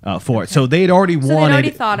for it. So they had already wanted. They'd already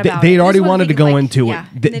thought about They'd it. already This wanted to wasn't go like, into yeah,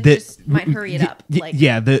 it. and it just might hurry it up. Like,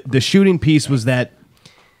 Yeah, the shooting piece was that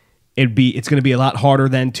it's going to be a lot harder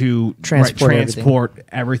than to transport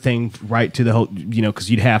everything right to the whole, because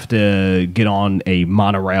you'd have to get on a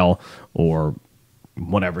monorail or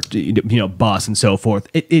whatever, bus and so forth.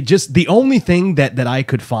 It just, the only thing that I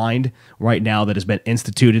could find right now that has been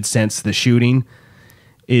instituted since the shooting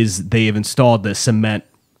is they have installed the cement,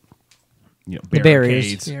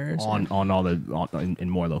 barricades on all in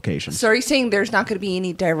more locations. So are you saying there's not going to be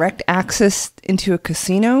any direct access into a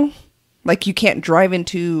casino? Like you can't drive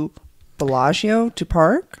into Bellagio to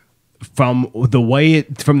park? From the way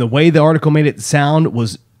the article made it sound,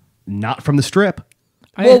 was not from the Strip.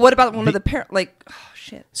 Well, what about one of the oh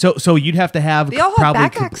shit. So you'd have to have They all have probably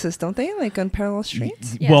back access, don't they? Like on parallel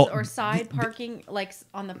streets? Yes, well, or side parking, like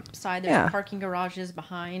on the side, there's Yeah. parking garages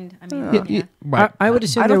behind. I mean, Yeah, right. I would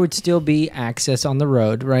assume there would still be access on the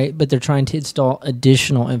road, right? But they're trying to install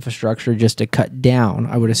additional infrastructure just to cut down,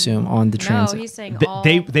 I would assume, on the no, transit. he's saying all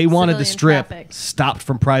They wanted the civilian Strip traffic. stopped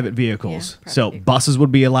from private vehicles. Yeah, private So vehicles. buses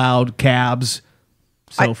would be allowed, cabs,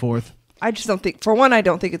 so forth. I just don't think, for one, I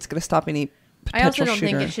don't think it's going to stop any I also potential don't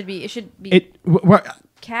shooter. think it should be. It should be Right.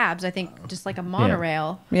 cabs. I think just like a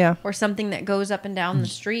monorail, Yeah. or something that goes up and down the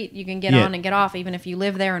street. You can get Yeah. on and get off, even if you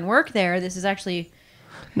live there and work there. This is actually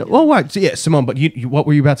No, well, right. So, yeah, Simone, but you, what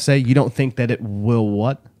were you about to say? You don't think that it will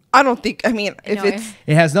what? I don't think, I mean, if No, it's,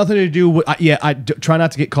 It has nothing to do with. Try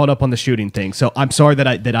not to get caught up on the shooting thing. So I'm sorry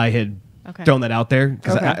that I had Okay. thrown that out there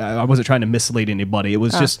because Okay. I wasn't trying to mislead anybody. It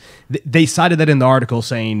was just they cited that in the article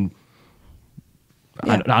saying.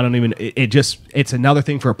 Yeah. I don't even. It's another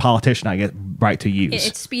thing for a politician, I guess, right to use.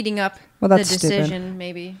 it's speeding up Well, the that's decision.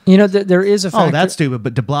 Maybe You know, there is a factor. Oh, that's stupid.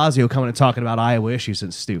 But De Blasio coming and talking about Iowa issues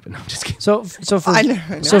is stupid. I'm just kidding. So for I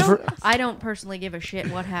know. so I for don't, I don't personally give a shit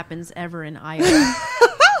what happens ever in Iowa.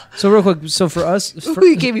 so real quick. So for us,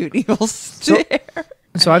 who gave you an evil stare?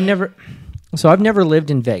 so I've never lived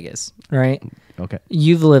in Vegas, right? Okay.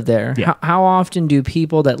 You've lived there. Yeah. How often do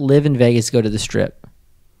people that live in Vegas go to the Strip?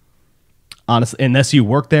 Honestly, unless you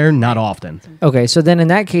work there, not often. Okay, so then in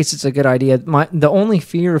that case, it's a good idea. The only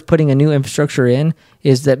fear of putting a new infrastructure in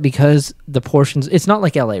is that because the portions, it's not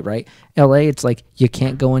like LA, right? LA, it's like you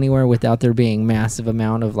can't go anywhere without there being massive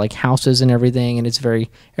amount of like houses and everything, and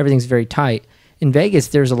everything's very tight. In Vegas,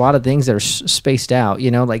 there's a lot of things that are spaced out.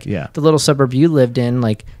 You know, like the little suburb you lived in.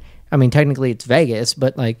 Like, I mean, technically it's Vegas,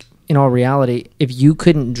 but like in all reality, if you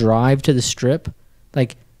couldn't drive to the Strip,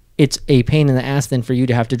 like, it's a pain in the ass then for you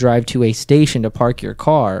to have to drive to a station to park your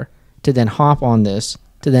car, to then hop on this,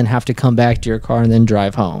 to then have to come back to your car and then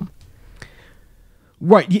drive home.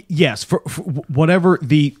 Right. Yes. For whatever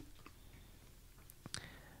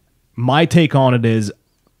my take on it is,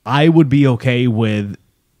 I would be okay with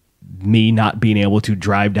me not being able to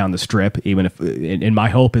drive down the Strip, even if. And my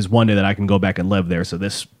hope is one day that I can go back and live there. So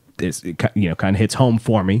this is kind of hits home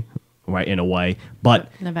for me, right, in a way. But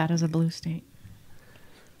Nevada's a blue state.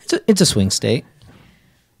 It's a swing state.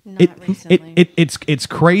 Not recently. It's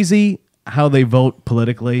crazy how they vote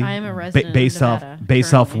politically. I am a resident based of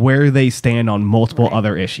Nevada, off currently. where they stand on multiple Right.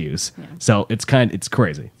 other issues. Yeah. So it's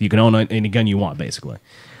crazy. You can own any gun you want, basically.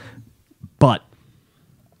 But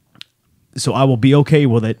so I will be okay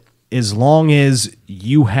with it as long as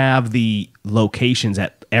you have the locations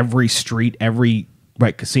at every street, every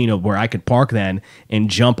casino where I could park then and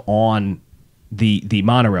jump on the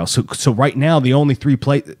monorail. So right now the only three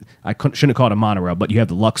shouldn't have called it a monorail, but you have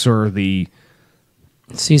the Luxor, the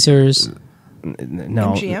Caesars.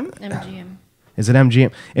 no MGM. Is it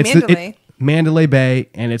MGM? It's Mandalay. Mandalay Bay,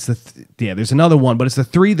 and it's there's another one, but it's the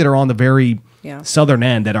three that are on the very southern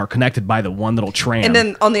end that are connected by the one little tram. And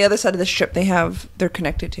then on the other side of the Strip, they're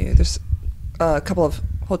connected to. There's a couple of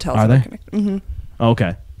hotels. Are that they? Are connected. Mm-hmm.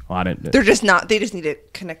 Okay. Well, I didn't. They're just not. They just need to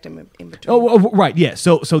connect them in between. Right. Yeah.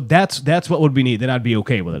 So that's what would be neat. Then I'd be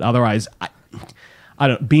okay with it. Otherwise, I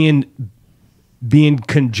don't being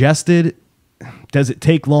congested. Does it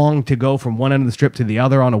take long to go from one end of the Strip to the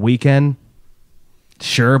other on a weekend?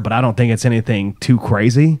 Sure, but I don't think it's anything too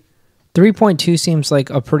crazy. 3.2 seems like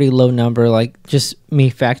a pretty low number. Like just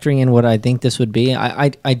me factoring in what I think this would be. I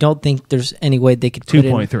don't think there's any way they could put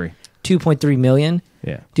 2.3. 2.3 million.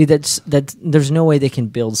 Yeah, dude, that's there's no way they can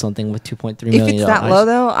build something with 2.3 million. If it's that low,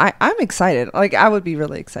 though, I'm excited. Like I would be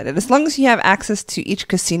really excited as long as you have access to each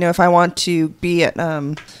casino. If I want to be at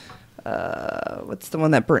what's the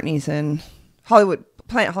one that Brittany's in, Hollywood,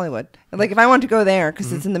 Planet Hollywood. Like if I want to go there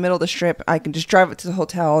because it's in the middle of the Strip, I can just drive it to the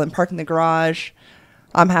hotel and park in the garage.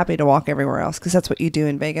 I'm happy to walk everywhere else because that's what you do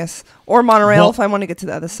in Vegas or monorail if I want to get to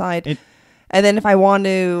the other side. And then if I want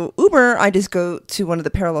to Uber, I just go to one of the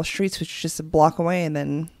parallel streets, which is just a block away, and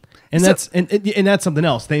then. And that's something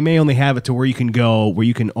else. They may only have it to where you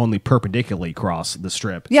can only perpendicularly cross the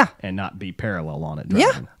Strip, and not be parallel on it. Driving.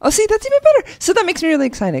 Yeah. Oh, see, that's even better. So that makes me really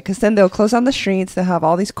excited because then they'll close down the streets. They'll have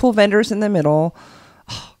all these cool vendors in the middle.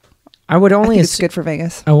 I would only. It's good for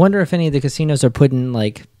Vegas. I wonder if any of the casinos are putting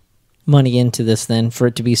like money into this then for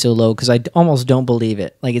it to be so low because I almost don't believe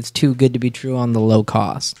it. Like it's too good to be true on the low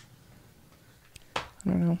cost. I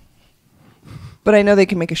don't know. But I know they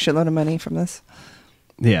can make a shitload of money from this.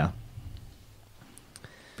 Yeah.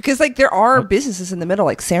 Because like there are businesses in the middle,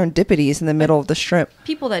 like Serendipity's in the middle of the Strip.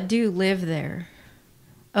 People that do live there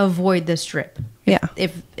avoid the strip. Yeah.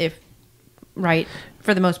 If right,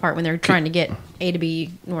 for the most part, when they're trying to get A to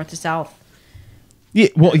B, north to south. Yeah,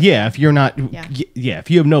 well, yeah. If you're not, Yeah. yeah, if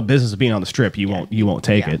you have no business being on the strip, you won't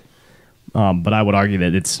take Yeah. it. But I would argue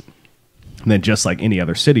that it's then just like any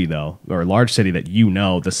other city, though, or a large city, that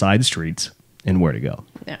the side streets and where to go.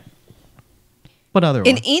 Yeah. But otherwise,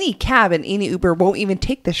 And any cab and any Uber won't even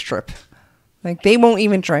take this strip. Like, they won't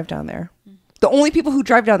even drive down there. The only people who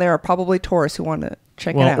drive down there are probably tourists who want to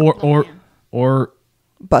check it out. or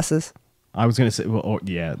Buses. I was gonna say, I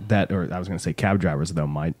was gonna say cab drivers though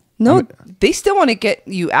might. No, they still want to get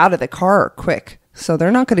you out of the car quick. So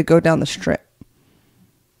they're not going to go down the strip.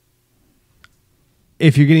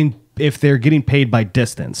 If they're getting paid by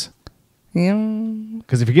distance, Yeah.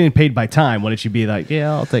 because if you're getting paid by time, wouldn't you be like,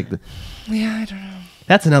 yeah, I'll take the. Yeah, I don't know.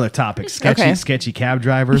 That's another topic. Okay. Sketchy cab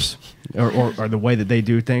drivers, or the way that they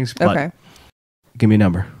do things. But Okay. give me a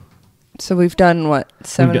number. So we've done what?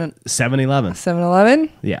 7-Eleven. 7-Eleven?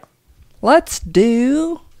 Yeah. Let's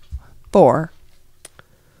do 4.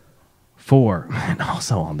 4. And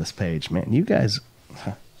also on this page, man, you guys.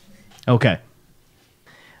 Okay.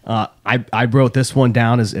 I wrote this one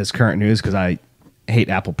down as current news because I hate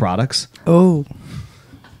Apple products. Oh.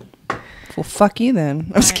 Well, fuck you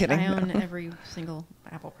then. I'm just kidding. I own every single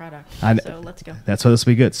Apple product. I- So let's go. That's why this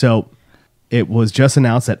will be good. So it was just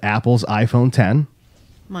announced that Apple's iPhone 10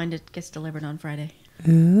 Mine gets delivered on Friday.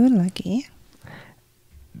 Ooh, lucky.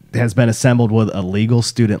 has been assembled with illegal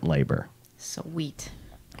student labor. Sweet.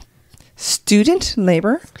 Student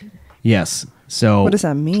labor? Yes. So What does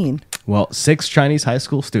that mean? well, 6 Chinese high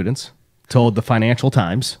school students told the Financial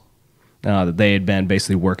Times that they had been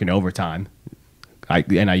basically working overtime. I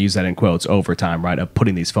use that in quotes, overtime, right, of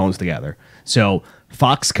putting these phones together. So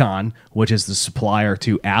Foxconn, which is the supplier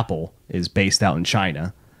to Apple, is based out in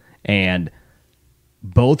China. And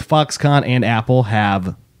both Foxconn and Apple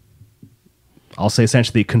have, I'll say,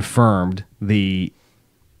 essentially confirmed the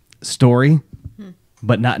story,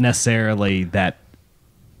 but not necessarily that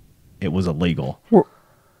it was illegal.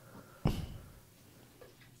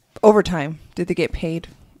 Overtime. Did they get paid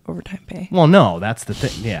overtime pay? Well, no, that's the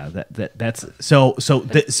thing. Yeah, that's so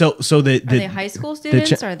the Are they high school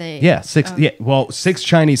students? Are they? Yeah, 6. Yeah, well, 6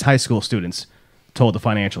 Chinese high school students told the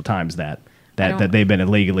Financial Times that they've been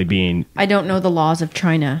illegally being. I don't know the laws of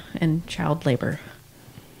China and child labor.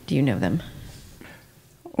 Do you know them?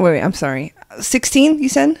 Wait, I'm sorry. 16, you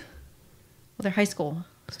said? Well, they're high school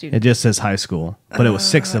It students. just says high school, but it was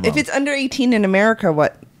 6 of them. If it's under 18 in America,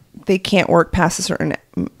 what? They can't work past a certain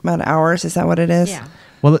amount of hours? Is that what it is? Yeah.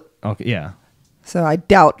 Well, okay, yeah. So I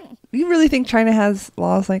doubt. You really think China has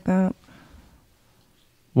laws like that?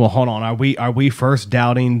 Well, hold on. Are we first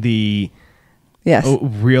doubting the Yes.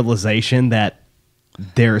 realization that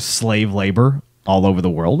there's slave labor all over the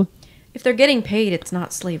world? If they're getting paid, it's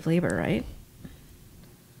not slave labor, right?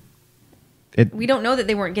 We don't know that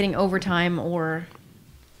they weren't getting overtime, or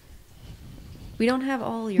we don't have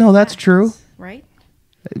all your. No, that's facts, true. Right?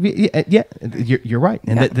 Yeah, you're right,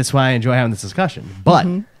 and Yeah. that's why I enjoy having this discussion. But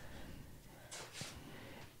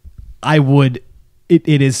I would. It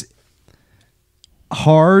is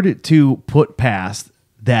hard to put past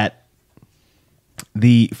that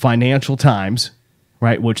the Financial Times,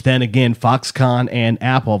 right, which then again Foxconn and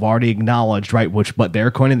Apple have already acknowledged, right, but they're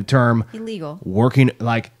coining the term Illegal. working,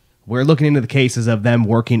 like we're looking into the cases of them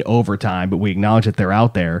working overtime, but we acknowledge that they're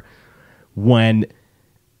out there. When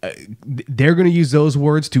they're going to use those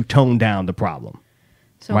words to tone down the problem,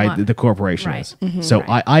 So right? The corporation right. is. So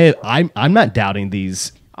Right. I'm not doubting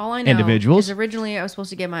these All I know individuals. is originally I was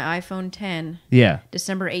supposed to get my iPhone 10 Yeah.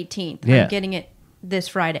 December 18th. Yeah. I'm getting it this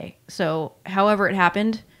Friday. So however it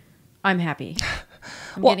happened, I'm happy.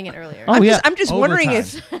 I'm getting it earlier. Oh, yeah. I'm just wondering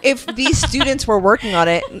if these students were working on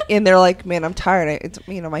it and they're like, man, I'm tired. It's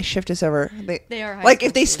my shift is over. They are high like school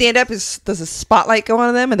if they stand up, does a spotlight go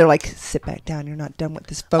on them and they're like, sit back down. You're not done with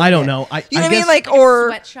this phone. I don't yet." know. You know I what I mean? guess- Like, Like a or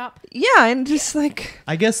sweatshop. yeah, and just like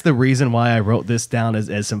I guess the reason why I wrote this down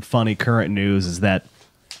as some funny current news is that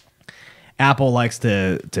Apple likes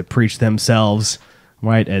to preach themselves,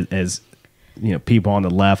 right, as people on the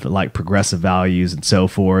left that like progressive values and so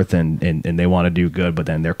forth, and they want to do good, but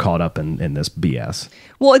then they're caught up in this BS.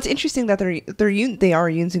 well, it's interesting that they are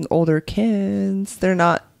using older kids. They're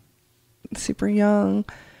not super young.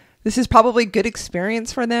 This is probably good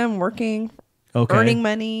experience for them working, Okay. earning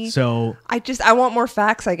money. So I want more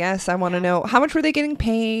facts, I guess. I want to know how much were they getting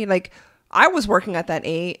paid? Like I was working at that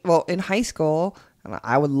in high school, and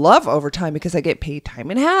I would love overtime because I get paid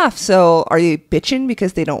time and a half. So are you bitching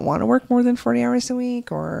because they don't want to work more than 40 hours a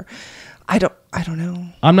week, or I don't know.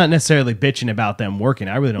 I'm not necessarily bitching about them working.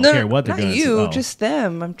 I really don't care what they're not doing. you, Oh. just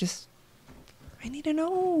them. I'm just I need to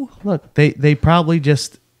know. Look, they probably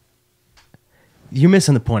just. You're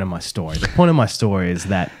missing the point of my story. The point of my story is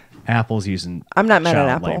that Apple's using I'm not mad at child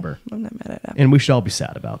Apple. labor, I'm not mad at Apple. and we should all be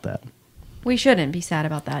sad about that. We shouldn't be sad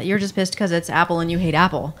about that. You're just pissed because it's Apple and you hate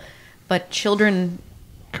Apple. But children,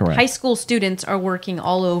 Correct. high school students are working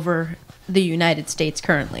all over the United States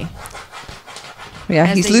currently, Yeah,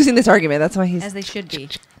 As he's they- losing this argument. That's why he's as they should be.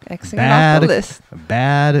 Xing it off the list.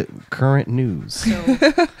 Bad current news.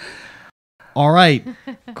 So, All right,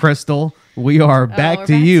 Crystal, we are back we're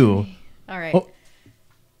to you. me. All right. Oh.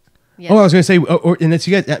 Yes. Oh, I was going to say, and it's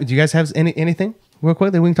you guys. Do you guys have anything real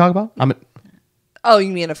quick that we can talk about? Oh,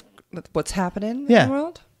 you mean of what's happening Yeah. in the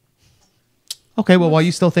world? Okay. Well, while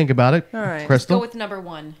you still think about it, All right. Go Crystal. with number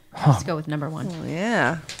one. Let's go with number one. Oh,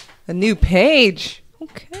 yeah. A new page.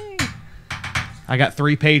 Okay. I got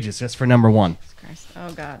 3 pages just for number 1. Christ.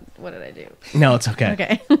 Oh God, what did I do? No, it's okay.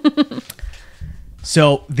 Okay.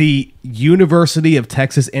 So the University of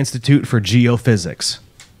Texas Institute for Geophysics.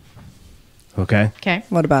 Okay. Okay.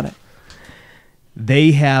 What about it?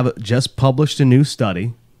 They have just published a new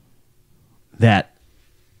study that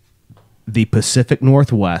the Pacific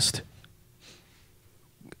Northwest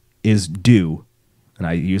is due, and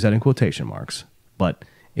I use that in quotation marks, but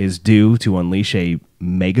is due to unleash a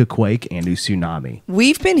megaquake and a tsunami.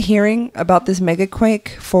 We've been hearing about this megaquake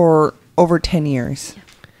for over 10 years.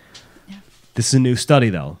 This is a new study,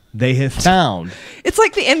 though. They have found It's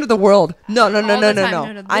like the end of the world. No. All the time.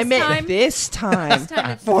 No, I this meant time- this time. This time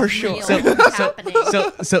it's For real. sure. It's happening.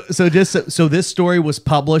 so this story was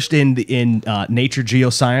published in Nature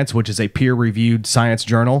Geoscience, which is a peer-reviewed science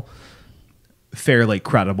journal, fairly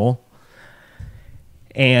credible.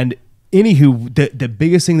 And anywho, the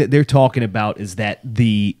biggest thing that they're talking about is that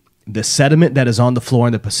the sediment that is on the floor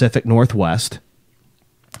in the Pacific Northwest,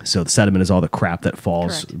 so the sediment is all the crap that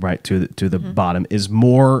falls Correct. right to the bottom, is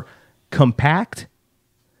more compact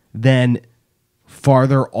than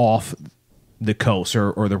farther off the coast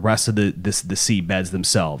or the rest of the seabeds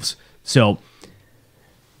themselves. So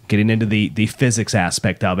getting into the physics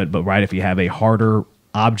aspect of it, but right, if you have a harder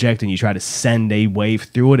object and you try to send a wave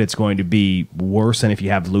through it, it's going to be worse than if you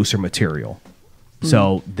have looser material.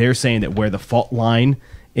 So they're saying that where the fault line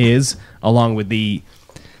is, along with the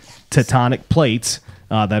tectonic plates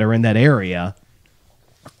that are in that area,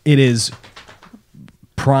 it is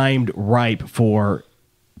primed ripe for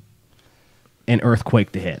an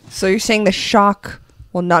earthquake to hit. So you're saying the shock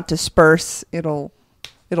will not disperse. It'll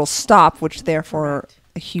stop, which therefore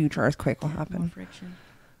a huge earthquake will happen. Friction.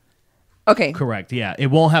 Okay. Correct. Yeah, it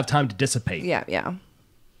won't have time to dissipate. Yeah.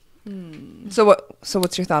 So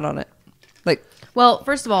what's your thought on it? Like, Well,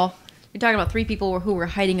 first of all, you're talking about 3 people who were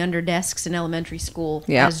hiding under desks in elementary school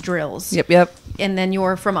Yeah. as drills. yep. And then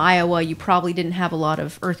you're from Iowa, you probably didn't have a lot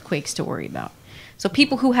of earthquakes to worry about. So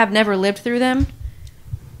people who have never lived through them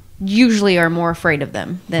usually are more afraid of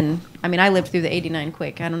them than, I mean, I lived through the 89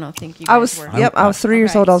 quake. I don't know, think you guys I was were. I was 3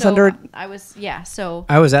 years Okay, old. I was so under. I was, yeah, so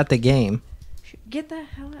I was at the game. get the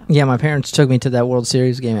hell out. Yeah, my parents took me to that World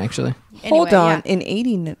Series game actually. Hold Anyway, on, yeah. in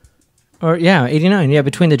 80. Or yeah, 89. Yeah,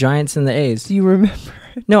 between the Giants and the A's. Do you remember?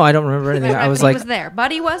 No, I don't remember anything. I was Buddy like, was there.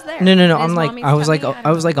 Buddy was there. no. His I'm like, mommy's I was like, tummy,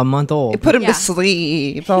 I was like a month old. It put him Yeah. to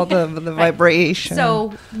sleep. All the vibration.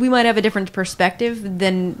 So we might have a different perspective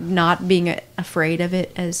than not being afraid of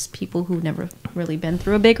it as people who've never really been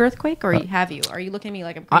through a big earthquake. Or have you? Are you looking at me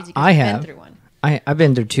like I'm crazy because I you've have. been through one? I've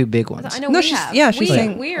been through 2 big ones. I know No, we she's- have. yeah, she's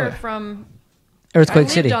saying- we're from Earthquake I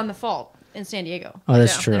lived City. on the fault in San Diego. Oh,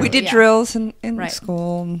 that's Yeah. true. we did Yeah. drills in Right.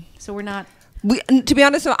 school. So we're not. To be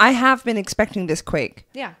honest, though, I have been expecting this quake.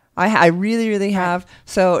 Yeah. I really, really have.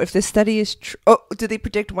 So if this study is true, do they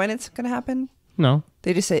predict when it's going to happen? No,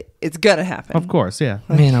 They just say it's going to happen. of course, yeah.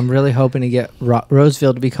 Man, I'm really hoping to get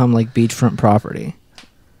Roseville to become like beachfront property.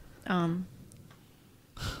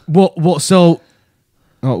 Well, so,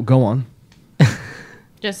 go on.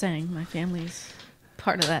 Just saying, my family's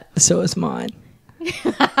part of that. So is mine.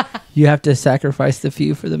 You have to sacrifice the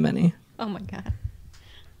few for the many. Oh my god.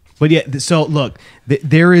 But yeah, so look,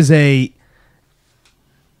 there is the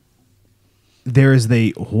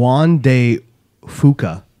Juan de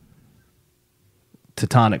Fuca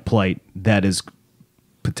tectonic plate that is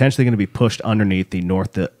potentially going to be pushed underneath the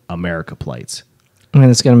North America plates. I mean,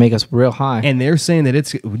 it's going to make us real high. And they're saying that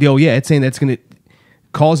it's saying that's going to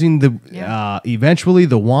causing the eventually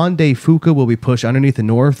the Juan de Fuca will be pushed underneath the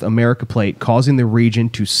North America plate, causing the region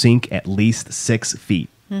to sink at least 6 feet.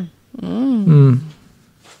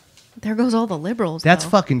 There goes all the liberals. That's though.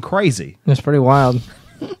 fucking crazy. That's pretty wild.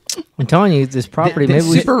 I'm telling you, this property. The Maybe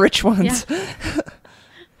we. super rich ones. Yeah.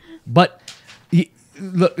 But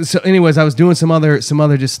look, so anyways, I was doing some other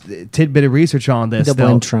just tidbit of research on this. They'll though.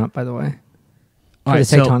 blame Trump, by the way. For the right,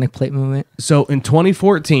 so- tectonic plate movement. So in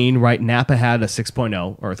 2014, right, Napa had a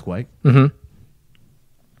 6.0 earthquake. Mm-hmm.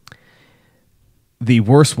 The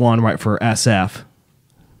worst one, right, for SF,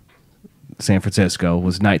 San Francisco,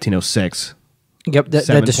 was 1906. Yep,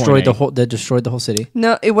 that destroyed 7.8. That destroyed the whole city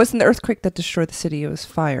No, it wasn't the earthquake that destroyed the city. It was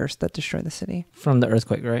fires that destroyed the city. from the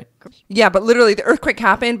earthquake, right? Yeah, but literally the earthquake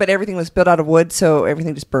happened, but everything was built out of wood, so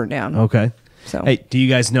everything just burned down. Okay. So Hey, do you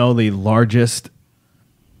guys know the largest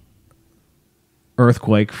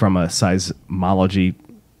earthquake from a seismology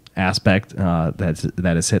aspect that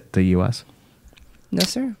has hit the U.S.? no,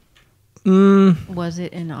 sir. Was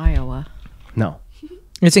it in Iowa? No.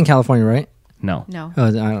 It's in California, right? No. No. Oh,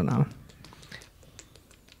 I don't know.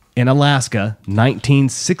 In Alaska,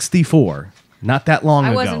 1964. Not that long I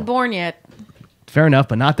ago. wasn't born yet. Fair enough,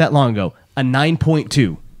 but not that long ago. A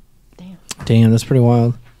 9.2 Damn. Damn, that's pretty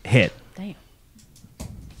wild. hit. Damn.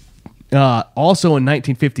 Also in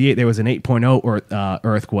 1958, there was an 8.0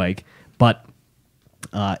 earthquake, but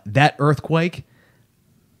that earthquake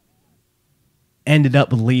ended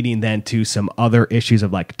up leading then to some other issues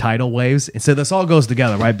of like tidal waves. And so this all goes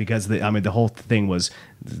together, right? Because the whole thing was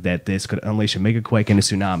that this could unleash a megaquake and a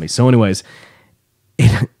tsunami. So anyways,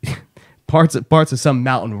 parts of some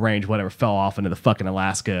mountain range, whatever, fell off into the fucking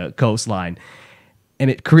Alaska coastline. And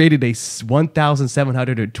it created a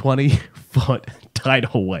 1,720 foot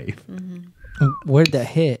tidal wave. Where'd that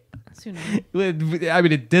hit? Tsunami. I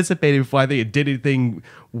mean, it dissipated before I think it did anything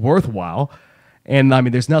worthwhile. And I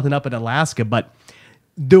mean, there's nothing up in Alaska, but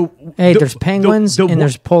There's penguins and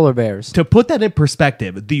there's polar bears. To put that in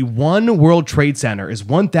perspective, the One World Trade Center is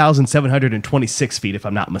 1,726 feet, if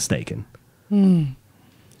I'm not mistaken.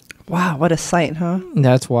 Wow, what a sight, huh?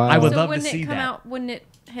 That's wild. I would So love to wouldn't see it come that. out? Wouldn't it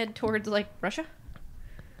head towards like Russia?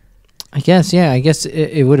 I guess, yeah. I guess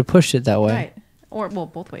it would have pushed it that way. Right. Or well,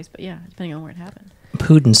 both ways, but yeah, depending on where it happened.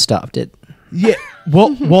 Putin stopped it. Yeah.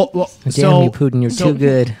 Well. Damn So, you, Putin! You're too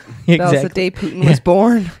good. That was the day Putin was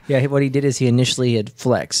born. Yeah, what he did is he initially had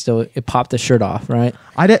flexed, so it popped the shirt off, right?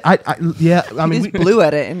 yeah. I He mean, just blew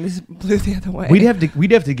at it and just blew the other way. we'd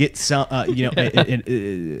have to get some, a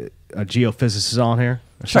geophysicist on here.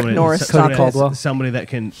 Or Chuck somebody- Norris, somebody, Cody Caldwell. somebody that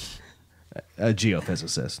can, a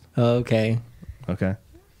geophysicist. Oh, okay. Okay.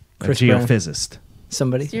 Chris a Brown. geophysicist.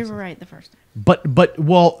 Somebody. So you were right the first time. But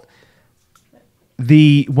well,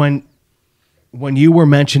 when you were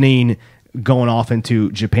mentioning going off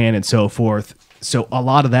into Japan and so forth, so a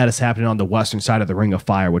lot of that is happening on the western side of the Ring of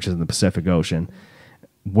Fire, which is in the Pacific Ocean,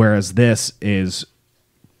 whereas this is,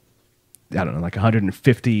 I don't know, like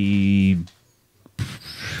 150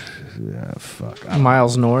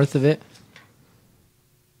 Miles north of it.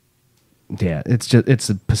 Yeah, it's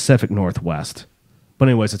the Pacific Northwest. But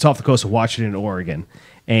anyways, it's off the coast of Washington and Oregon,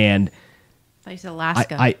 and I thought you said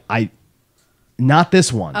Alaska. I not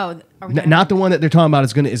this one. Oh, are we Not the one that they're talking about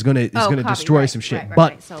is gonna copy. destroy Right, some shit. right,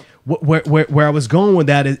 but right. So- where I was going with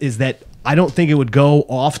that is that I don't think it would go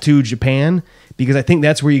off to Japan, because I think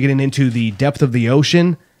that's where you're getting into the depth of the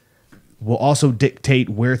ocean will also dictate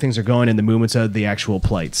where things are going and the movements of the actual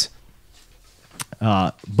plates.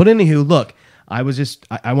 But anywho, look, I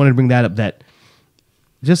wanted to bring that up, that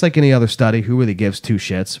just like any other study, who really gives two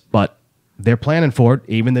shits? But they're planning for it.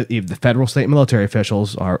 Even the federal, state, and military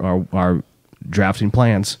officials are drafting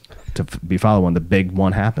plans to be followed when the big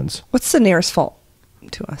one happens. What's the nearest fault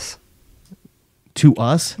to us? To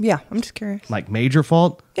us, Yeah, I'm just curious. like major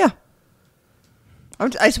fault. Yeah. I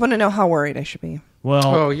just want to know how worried I should be. Well,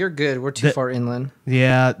 Oh, you're good. We're too the- far inland.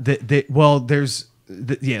 yeah.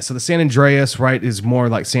 So the San Andreas, right, is more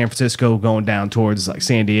like San Francisco going down towards like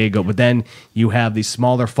San Diego. But then you have these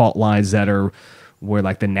smaller fault lines that are where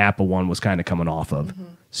like the Napa one was kind of coming off of.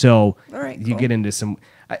 So All right, you cool. get into some.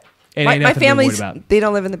 My family's, they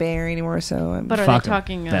don't live in the Bay Area anymore, so I'm, But are Fuck they 'em,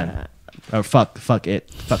 talking? then. Or fuck it,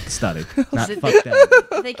 fuck the study, not fuck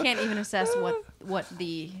them. They can't even assess what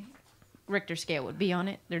the Richter scale would be on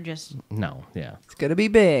it. They're just. No, yeah. it's going to be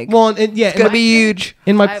big. Well, and yeah, it's going to be huge.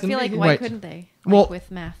 in my. I feel like why right. couldn't they? Well- Like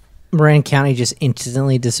with math. Marin County just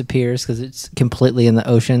instantly disappears because it's completely in the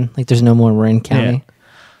ocean. Like there's no more Marin County. Yeah.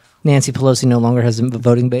 Nancy Pelosi no longer has a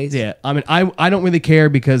voting base. Yeah, I mean, I don't really care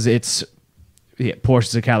because it's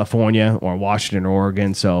portions of California or Washington or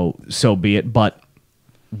Oregon, so be it. But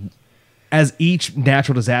as each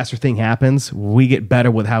natural disaster thing happens, we get better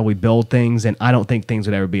with how we build things, and I don't think things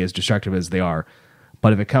would ever be as destructive as they are.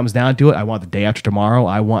 But if it comes down to it, I want the day after tomorrow.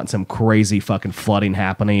 I want some crazy fucking flooding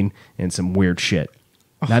happening and some weird shit.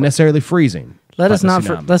 Not necessarily freezing. Let but us the not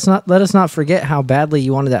tsunami. let us not forget how badly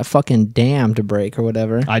you wanted that fucking dam to break or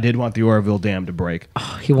whatever. I did want the Oroville Dam to break.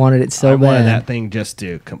 He wanted it so I wanted bad. that thing just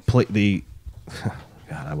to completely.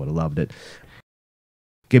 God, I would have loved it.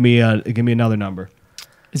 Give me another number.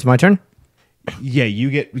 It's my turn. Yeah, you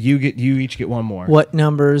each get one more. What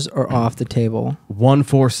numbers are off the table? 1,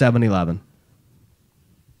 4, 7, 11.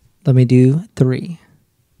 Let me do 3.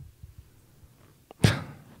 All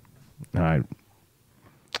right.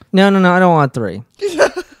 No. I don't want 3. I He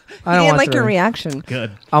don't didn't want like 3. your reaction.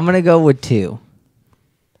 Good. I'm gonna go with 2.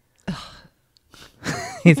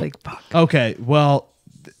 He's like, fuck. Okay. Well.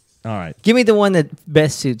 All right. Give me the one that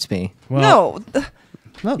best suits me. Well,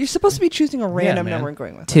 No, you're supposed to be choosing a random man. number and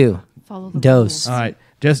going with it. 2. Follow the Dose. All right.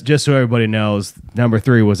 Just so everybody knows, number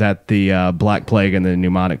 3 was at the Black Plague, and the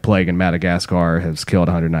pneumonic plague in Madagascar has killed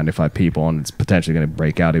 195 people, and it's potentially going to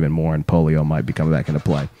break out even more, and polio might be coming back into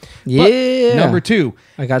play. Yeah. But number 2.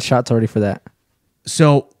 I got shots already for that.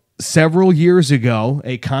 So several years ago,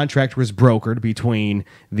 a contract was brokered between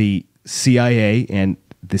the CIA and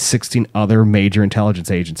the 16 other major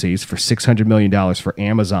intelligence agencies for $600 million for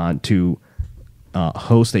Amazon to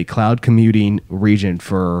host a cloud commuting region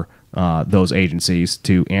for those agencies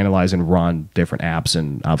to analyze and run different apps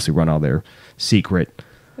and obviously run all their secret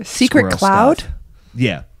Secret squirrel cloud? stuff.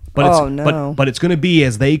 Yeah. But Oh, it's, no. but it's going to be,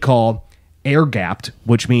 as they call, air gapped,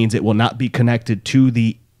 which means it will not be connected to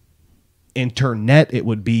the internet. It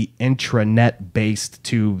would be intranet based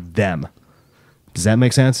to them. Does that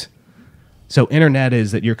make sense? So internet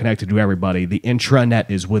is that you're connected to everybody. The intranet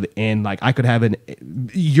is within, like I could have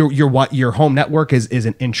your home network is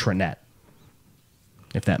an intranet,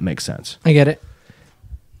 if that makes sense. I get it.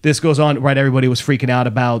 This goes on, right? Everybody was freaking out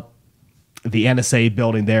about the NSA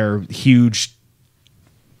building their huge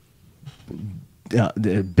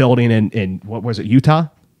building in what was it, Utah?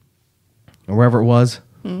 Or wherever it was.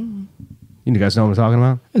 You guys know what I'm talking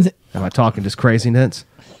about? Am I talking just craziness?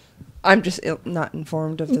 I'm just not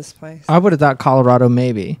informed of this place. I would have thought Colorado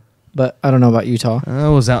maybe, but I don't know about Utah. It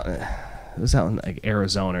was out in like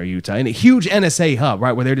Arizona or Utah, in a huge NSA hub,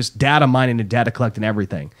 right, where they're just data mining and data collecting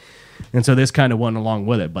everything. And so this kind of went along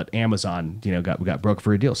with it. But Amazon, got broke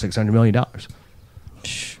for a deal, $600 million.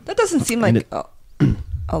 That doesn't seem like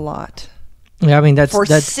a lot. Yeah, I mean that's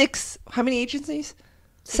How many agencies?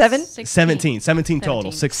 7? 17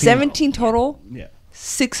 total. 16. 17 total? Yeah.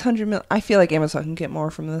 600 million. I feel like Amazon can get more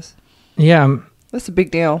from this. yeah. That's a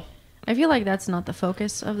big deal. I feel like that's not the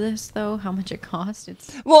focus of this, though. How much it costs?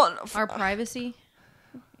 It's Well, our privacy.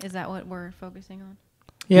 Is that what we're focusing on?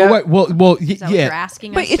 Yeah. Well, Is that what you're yeah.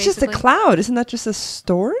 asking but us, it's just a basically? cloud. Isn't that just a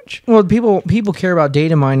storage? Well, people care about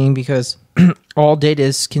data mining because all data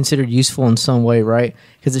is considered useful in some way, right?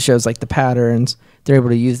 Because it shows like the patterns. They're able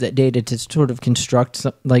to use that data to sort of construct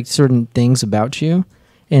like certain things about you,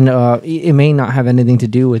 and it may not have anything to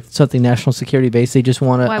do with something national security based. They just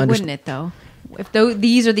want to. Why wouldn't it, though? If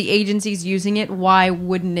these are the agencies using it, why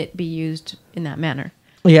wouldn't it be used in that manner?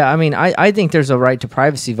 Yeah, I mean, I think there's a right to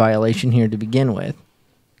privacy violation here to begin with.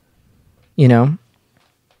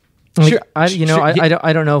 Like, Sure, I sure,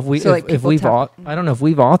 I don't know if we So, like, if people we've tap- I don't know if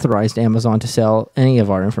we've authorized Amazon to sell any of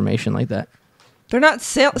our information like that. They're not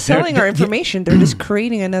selling our information. They're just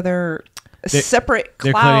creating another separate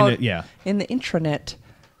they're cloud creating it, yeah. in the intranet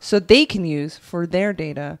so they can use for their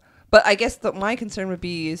data. But I guess my concern would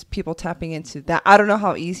be is people tapping into that. I don't know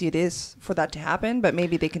how easy it is for that to happen, but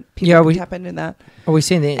maybe people can tap into that. Are we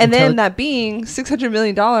saying that? And then that being $600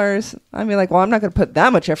 million, I mean, like, well, I'm not going to put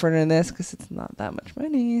that much effort in this because it's not that much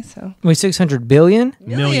money. So wait, 600 billion?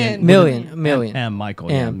 Million. Million. M, Michael,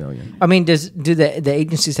 M. million. I mean, do the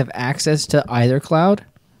agencies have access to either cloud?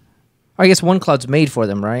 I guess one cloud's made for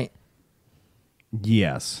them, right?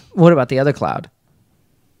 Yes. What about the other cloud?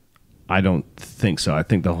 I don't think so. I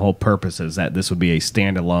think the whole purpose is that this would be a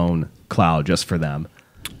standalone cloud just for them.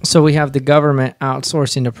 So we have the government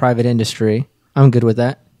outsourcing to private industry. I'm good with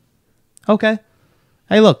that. Okay.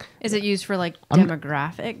 Hey, look. Is it used for like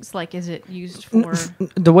demographics? Like, is it used for?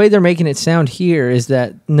 The way they're making it sound here is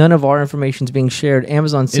that none of our information is being shared.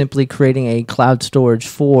 Amazon's simply creating a cloud storage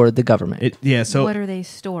for the government. So What are they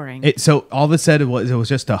storing? So all it said was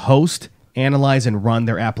just to host, analyze, and run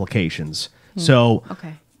their applications. So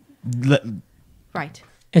Okay. le- Right.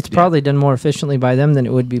 It's probably done more efficiently by them than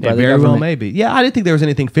it would be by yeah, the very government. well maybe. Yeah, I didn't think there was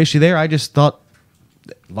anything fishy there. I just thought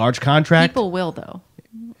large contract. People will, though.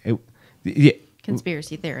 Yeah,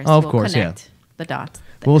 Conspiracy theorists Oh, of will course, yeah. connect the dots.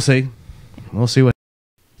 we'll see. We'll see what.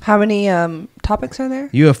 how many topics are there?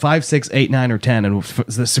 You have 5, 6, 8, 9, or 10, and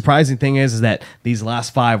the surprising thing is that these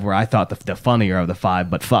last 5 were, I thought, the funnier of the 5.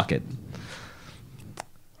 But fuck it.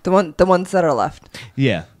 The ones that are left.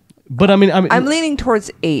 Yeah, but I mean, I'm leaning towards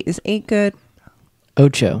 8. Is 8 good?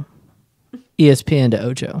 Ocho. ESPN to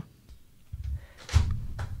Ocho.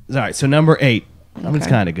 all right. So number 8, that one's Okay.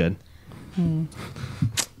 kind of good.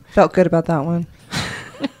 Felt good about that one.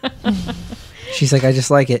 She's like, I just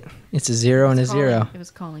like it. It's a 0 and a 0. It was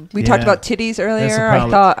calling. We talked about titties earlier.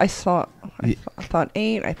 I thought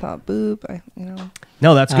 8. I thought boob.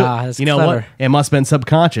 No, that's good. That's you know clever. what? It must have been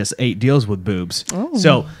subconscious. 8 deals with boobs. Oh.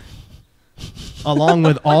 So, along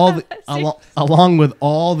with all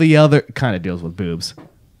the other kind of deals with boobs.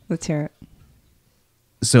 Let's hear it.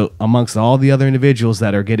 So, amongst all the other individuals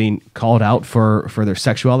that are getting called out for their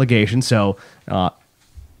sexual allegations, so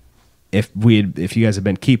if you guys have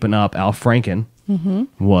been keeping up, Al Franken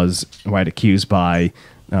was accused by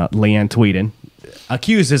Leanne Tweeden.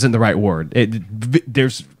 Accused isn't the right word.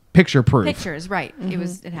 There's picture proof. Pictures, right?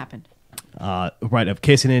 It happened. Of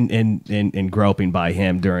kissing and groping by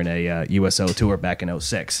him during a USO tour back in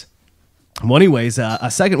 2006. Well, anyways,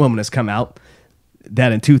 a second woman has come out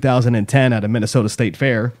that in 2010 at a Minnesota State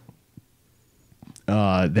Fair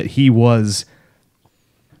that he was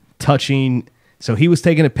touching. So he was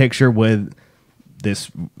taking a picture with this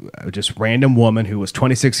just random woman who was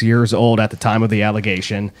 26 years old at the time of the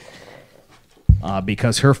allegation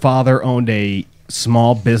because her father owned a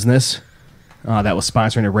small business that was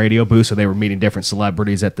sponsoring a radio booth, so they were meeting different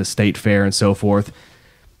celebrities at the state fair and so forth.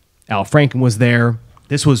 Al Franken was there.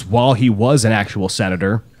 This was while he was an actual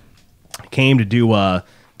senator. Came to do a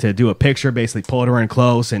picture, basically pulled her in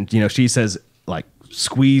close, and she says like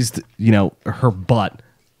squeezed her butt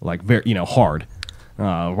like very hard,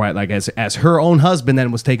 right, like as her own husband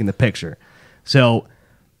then was taking the picture. So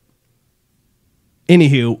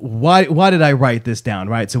anywho, why did I write this down,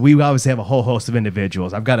 right? So we obviously have a whole host of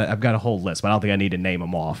individuals. I've got a whole list, but I don't think I need to name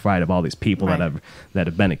them off, right, of all these people that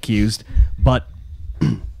have been accused. But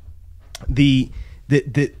the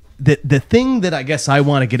thing that I guess I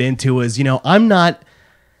want to get into is, I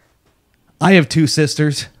have 2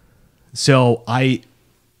 sisters, so I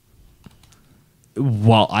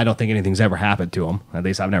don't think anything's ever happened to them. At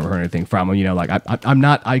least I've never heard anything from them.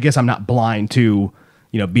 I guess I'm not blind to,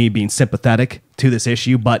 being sympathetic to this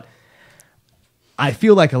issue, but I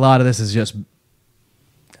feel like a lot of this is just,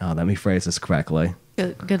 let me phrase this correctly.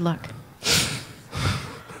 Good luck.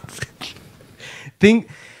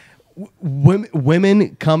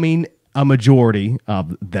 Women coming, a majority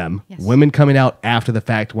of them, yes. Women coming out after the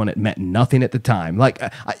fact when it meant nothing at the time. Like,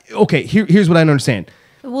 here's what I don't understand.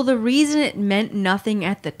 Well, the reason it meant nothing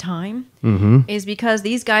at the time is because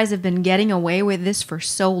these guys have been getting away with this for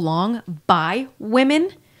so long by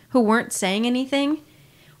women who weren't saying anything,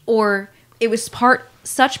 or it was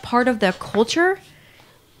such part of the culture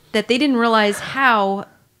that they didn't realize how.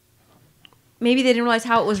 Maybe they didn't realize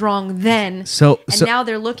how it was wrong then. So now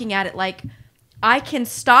they're looking at it like, I can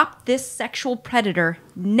stop this sexual predator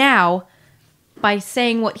now by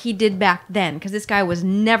saying what he did back then, because this guy was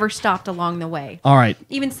never stopped along the way. All right.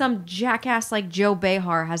 Even some jackass like Joe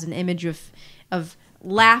Behar has an image of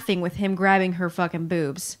laughing with him grabbing her fucking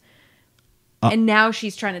boobs. And now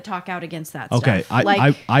she's trying to talk out against that stuff. Okay,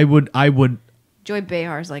 I would. Joy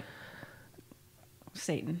Behar's like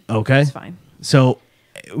Satan. Okay. It's fine. So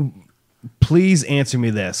please answer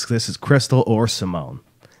me this. This is Crystal or Simone.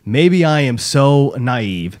 Maybe I am so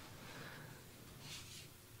naive.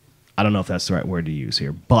 I don't know if that's the right word to use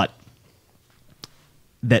here, but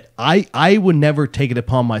that I would never take it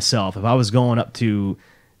upon myself if I was going up to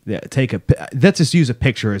let's just use a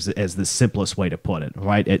picture as the simplest way to put it,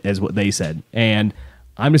 right? As what they said. And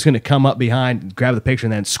I'm just going to come up behind, grab the picture,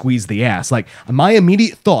 and then squeeze the ass. Like, my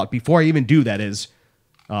immediate thought before I even do that is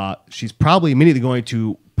she's probably immediately going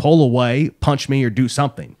to pull away, punch me, or do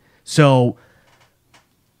something. So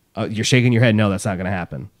you're shaking your head. No, that's not going to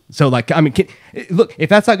happen. So, like, I mean, look, if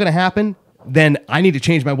that's not going to happen, then I need to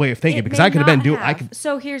change my way of thinking, because I could have been doing.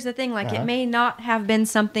 So here's the thing: like, it may not have been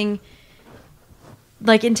something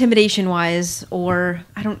like intimidation wise, or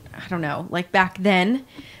I don't know, like back then.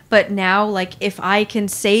 But now, like, if I can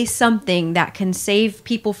say something that can save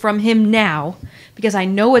people from him now, because I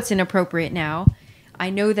know it's inappropriate now. I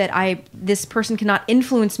know that this person cannot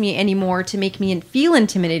influence me anymore to make me feel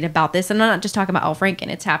intimidated about this. And I'm not just talking about Al Franken.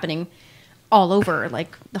 It's happening all over,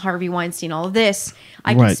 like the Harvey Weinstein, all of this.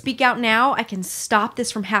 I can speak out now. I can stop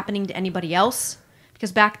this from happening to anybody else.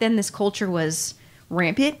 Because back then, this culture was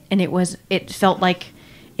rampant, and it felt like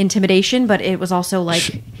intimidation, but it was also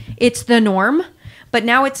like it's the norm. But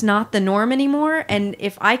now it's not the norm anymore. And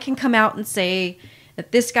if I can come out and say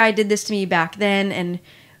that this guy did this to me back then, and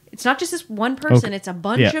it's not just this one person, it's a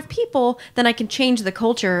bunch of people, then I can change the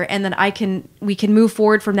culture, and then we can move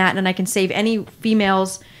forward from that, and I can save any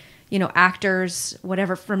females, actors,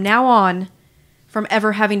 whatever, from now on, from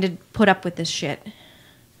ever having to put up with this shit.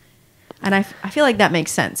 And I feel like that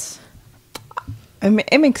makes sense.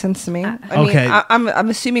 It makes sense to me. I mean, I'm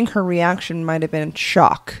assuming her reaction might have been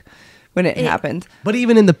shock, when it happened. But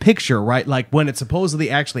even in the picture, right? Like when it's supposedly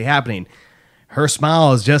actually happening, her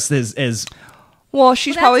smile is just as Well,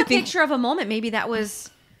 she's Well, probably that's a picture of a moment. Maybe that was.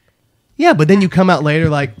 yeah. But then you come out later,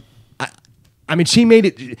 like, I mean, she made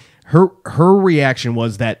it. Her reaction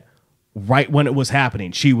was that right when it was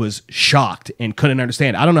happening, she was shocked and couldn't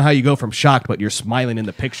understand. I don't know how you go from shocked, but you're smiling in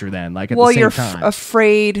the picture. Then, like at the same you're time,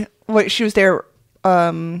 afraid. What she was there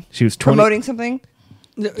she was 20, promoting something.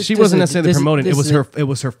 She wasn't necessarily promoting. It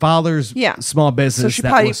was her father's small business she that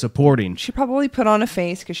probably was supporting. She probably put on a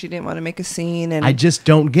face because she didn't want to make a scene. And I just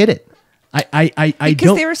don't get it. I because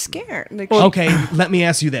don't. they were scared. Like, Okay, let me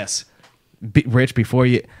ask you this, Rich. Before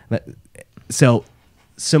you, so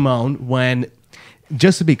Simone, when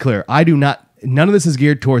just to be clear, I do not. None of this is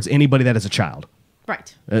geared towards anybody that is a child.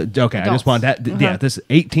 Right. Okay, Adults. I just want that. Yeah, this is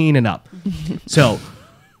 18 and up. So,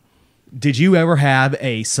 did you ever have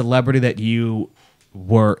a celebrity that you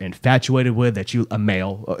were infatuated with, that you, a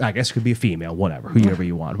male, I guess it could be a female, whatever, whoever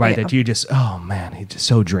you want, right? Yeah. That you just, oh man, he's just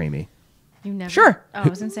so dreamy. You never. Sure. Oh, I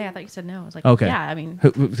was gonna say. I thought you said no. I was like, Okay. yeah. I mean,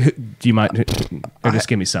 Do you mind, or just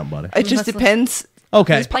give me somebody? it just depends.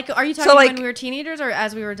 Okay. like, are you talking So, like- when we were teenagers or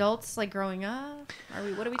as we were adults, like growing up? Are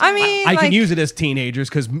we? What are we? I Talking mean, I can like, use it as teenagers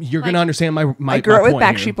because you're going to Like- understand my I grew up with point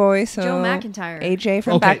Backstreet here. Boys, so Joe McIntyre. AJ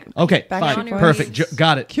from Okay, okay, Backstreet fine, Boys. perfect,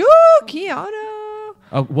 got it. Cute, Kiana.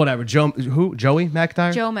 Oh, whatever. Joey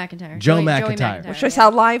McIntyre. Joe McIntyre. Joe Joey McIntyre. Which I saw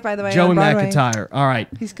live, by the way. Joey on Broadway. McIntyre. All right.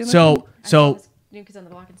 He's good So New Kids on the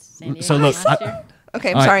Block in San Diego. so look. last year.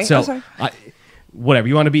 Okay, I'm all sorry. right, so I'm sorry. whatever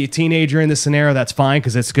you want to be a teenager in this scenario, that's fine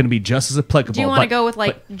because it's going to be just as applicable. Do you want to but- go with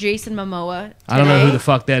like Jason Momoa? Today? I don't know who the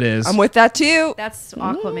fuck that is. I'm with that too. That's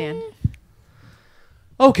Aquaman.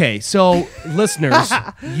 Okay, so listeners,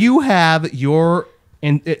 you have your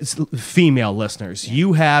and it's female listeners,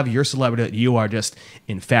 you have your celebrity that you are just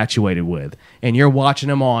infatuated with, and you're watching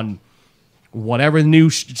them on whatever the new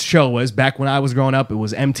show was. Back when I was growing up, it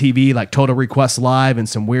was MTV, like Total Request Live and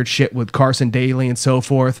some weird shit with Carson Daly and so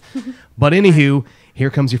forth. But anywho, here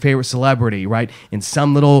comes your favorite celebrity, right? And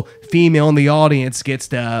some little female in the audience gets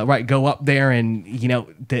to go up there and, you know,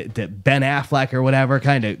 the Ben Affleck or whatever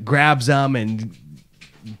kind of grabs them and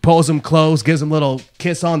pulls them close, gives them a little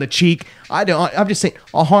kiss on the cheek. I'm just saying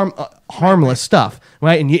harmless stuff,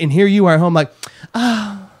 right? And here you are at home like,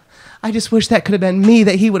 oh, I just wish that could have been me,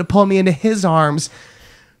 that he would have pulled me into his arms.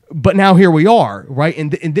 But now here we are, right?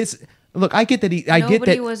 And this, look, I get that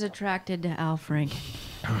Nobody was attracted to Al Franken.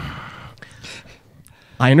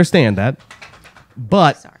 I understand that,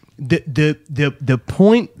 but Sorry. the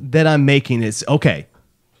point that I'm making is, okay,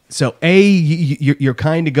 so you're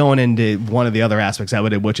kind of going into one of the other aspects of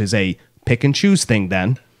it, which is a pick and choose thing.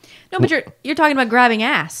 Then No, but you're talking about grabbing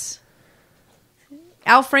ass.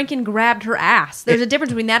 Al Franken grabbed her ass. There's a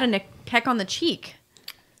difference between that and a peck on the cheek.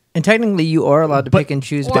 And technically, you are allowed to pick and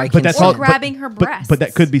choose Or- back but and that's forth. all- grabbing her breasts. But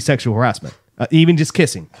that could be sexual harassment, even just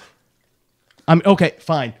kissing. Okay,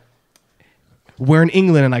 fine. We're in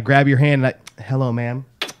England, and I grab your hand, and hello, ma'am.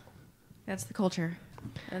 That's the culture.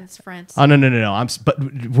 That's France. Oh no.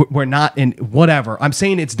 But we're not in whatever. I'm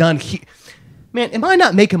saying it's done. Man, am I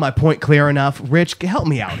not making my point clear enough? Rich, help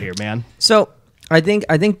me out here, man. So I think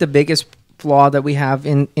the biggest flaw that we have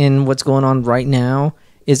in what's going on right now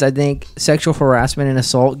is I think sexual harassment and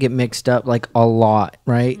assault get mixed up like a lot,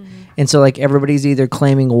 right? Mm-hmm. And so like everybody's either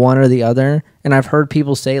claiming one or the other. And I've heard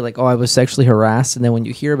people say like, "Oh, I was sexually harassed," and then when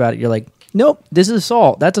you hear about it, you're like, "Nope, this is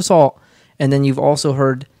assault. That's assault." And then you've also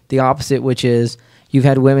heard the opposite, which is you've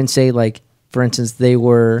had women say like, for instance, they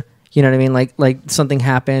were, you know what I mean, like something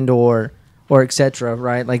happened or etc.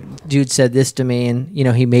 Right? Like dude said this to me, and you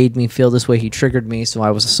know he made me feel this way. He triggered me, so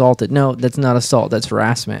I was assaulted. No, that's not assault. That's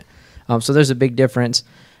harassment. So there's a big difference.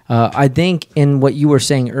 I think in what you were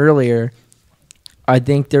saying earlier, I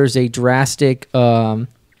think there's a drastic a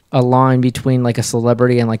line between like a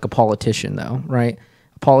celebrity and like a politician, though, right?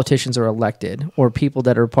 Politicians are elected, or people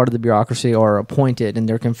that are part of the bureaucracy are appointed, and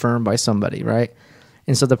they're confirmed by somebody, right?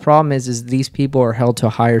 And so the problem is these people are held to a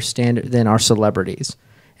higher standard than our celebrities.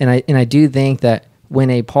 And I do think that when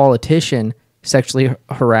a politician sexually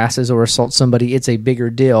harasses or assaults somebody, it's a bigger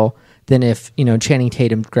deal than if, you know, Channing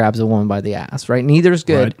Tatum grabs a woman by the ass, right? Neither is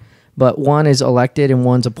good, Right. But one is elected and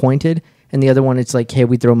one's appointed, and the other one, it's like, hey,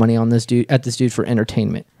 we throw money on this dude for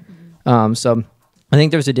entertainment. Mm-hmm. So I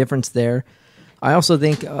think there's a difference there. I also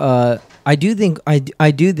think I do think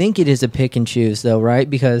it is a pick and choose, though, right?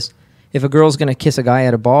 Because if a girl's going to kiss a guy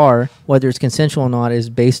at a bar, whether it's consensual or not is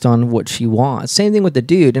based on what she wants. Same thing with the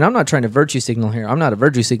dude. And I'm not trying to virtue signal here. I'm not a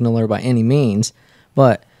virtue signaler by any means.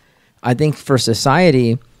 But I think for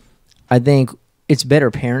society, I think it's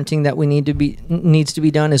better parenting that needs to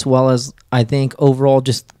be done, as well as I think overall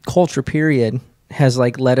just culture period has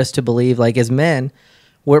like led us to believe, like as men,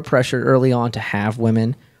 we're pressured early on to have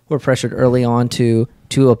women. We're pressured early on to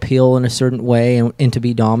appeal in a certain way and to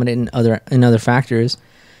be dominant in other factors.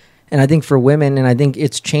 And I think for women, and I think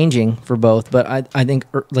it's changing for both, but I think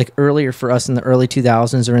like earlier for us in the early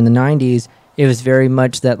 2000s or in the 90s, it was very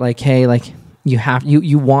much that like, hey, like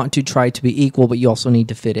you want to try to be equal, but you also need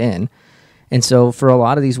to fit in. And so for a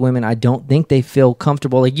lot of these women, I don't think they feel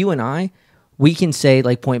comfortable. Like you and I, we can say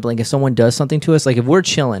like point blank, if someone does something to us, like if we're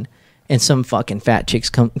chilling and some fucking fat chick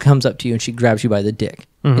comes up to you and she grabs you by the dick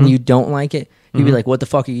and you don't like it, you'd be like, what the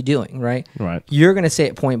fuck are you doing, right? Right. You're going to say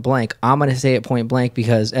it point blank. I'm going to say it point blank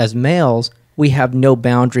because as males, we have no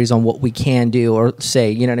boundaries on what we can do or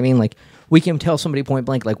say, you know what I mean? Like we can tell somebody point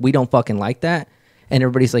blank, like we don't fucking like that. And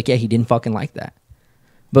everybody's like, yeah, he didn't fucking like that.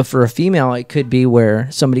 But for a female, it could be where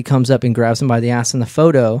somebody comes up and grabs them by the ass in the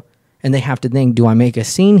photo and they have to think, do I make a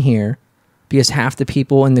scene here? Because half the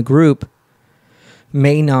people in the group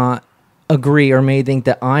may not agree or may think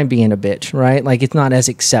that I'm being a bitch, right? Like it's not as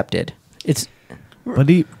accepted. It's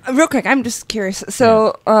real quick. I'm just curious.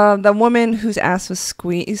 So the woman whose ass was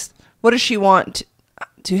squeezed, what does she want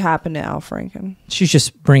to happen to Al Franken? She's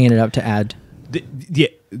just bringing it up to add.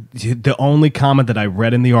 The only comment that I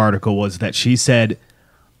read in the article was that she said,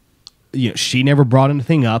 you know, she never brought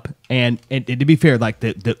anything up, and to be fair, like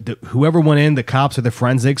the whoever went in, the cops or the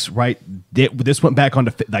forensics, right? This went back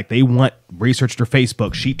onto like they researched her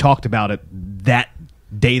Facebook. She talked about it that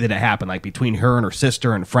day that it happened, like between her and her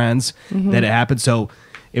sister and friends that it happened. So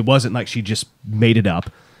it wasn't like she just made it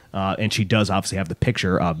up, and she does obviously have the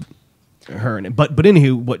picture of her. But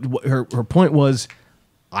anywho, what her point was,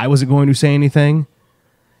 I wasn't going to say anything,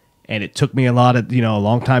 and it took me a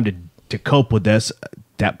long time to cope with this.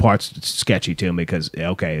 That part's sketchy to me because,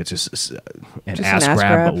 okay, it's just an ass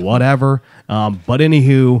grab, but whatever. But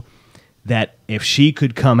anywho, that if she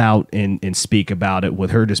could come out and speak about it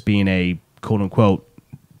with her just being a quote-unquote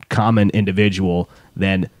common individual,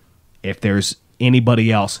 then if there's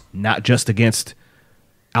anybody else, not just against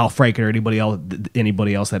Al Franken or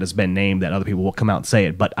anybody else that has been named, that other people will come out and say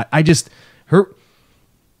it. But I just, her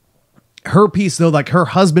piece, though, like her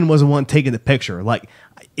husband wasn't one taking the picture. Like,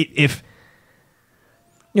 if...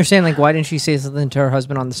 You're saying, like, why didn't she say something to her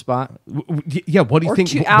husband on the spot? Yeah, what do you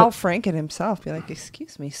think? Or to Al Franken himself, be like,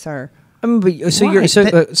 "Excuse me, sir." I mean, but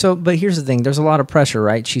but here's the thing: there's a lot of pressure,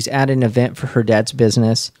 right? She's at an event for her dad's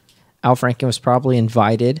business. Al Franken was probably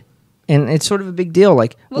invited, and it's sort of a big deal.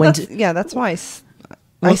 Like, that's why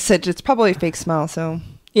I said it's probably a fake smile. So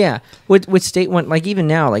yeah, with like even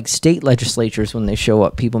now, like state legislatures, when they show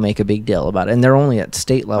up, people make a big deal about it, and they're only at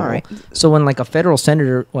state level. Right. So when like a federal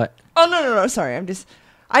senator, what? Oh no! Sorry,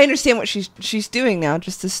 I understand what she's doing now,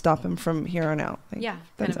 just to stop him from here on out. Like, yeah,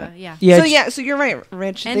 kind of yeah. So you're right,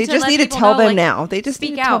 Rich. And they just need to tell them now. They just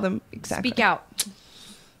need to tell them exactly. Speak out.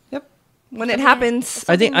 Yep. When it happens,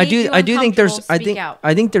 I do think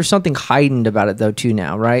there's something heightened about it though too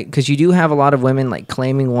now, right? Because you do have a lot of women like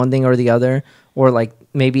claiming one thing or the other, or like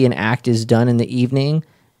maybe an act is done in the evening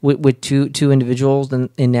with two individuals, and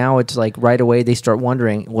now it's like right away they start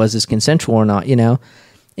wondering, was this consensual or not? You know,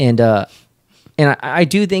 And I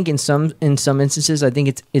do think in some instances, I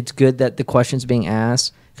think it's good that the question's being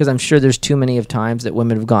asked, because I'm sure there's too many of times that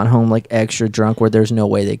women have gone home like extra drunk where there's no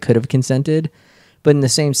way they could have consented. But in the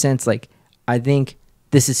same sense, like I think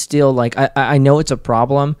this is still like I know it's a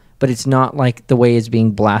problem, but it's not like the way it's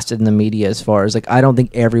being blasted in the media. As far as like, I don't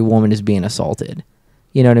think every woman is being assaulted.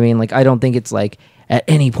 You know what I mean? Like I don't think it's like at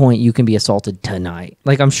any point you can be assaulted tonight.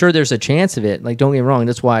 Like I'm sure there's a chance of it. Like don't get me wrong.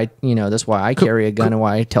 That's why I carry a gun and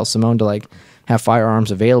why I tell Simone to like have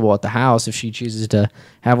firearms available at the house if she chooses to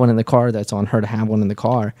have one in the car. That's on her to have one in the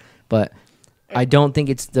car. But I don't think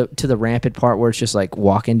it's to the rampant part where it's just like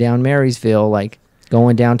walking down Marysville, like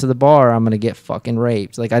going down to the bar, I'm gonna get fucking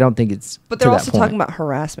raped. Like I don't think it's. But they're also talking about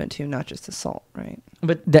harassment too, not just assault, right?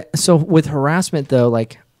 But so with harassment though,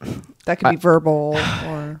 like that could be verbal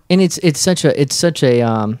or. And it's such a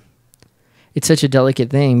delicate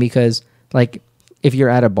thing, because like if you're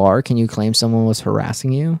at a bar, can you claim someone was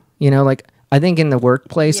harassing you? You know, like I think in the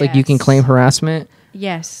workplace, like you can claim harassment.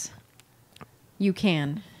 Yes, you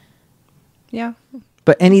can. Yeah.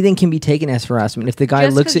 But anything can be taken as harassment. If the guy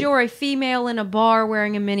just looks at... because you're a female in a bar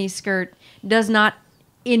wearing a mini skirt does not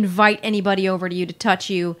invite anybody over to you to touch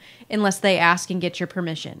you unless they ask and get your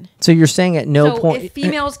permission. So you're saying at no point... if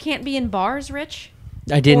females can't be in bars, Rich?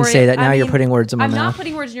 I didn't say that. Now you're putting words in my mouth. I'm not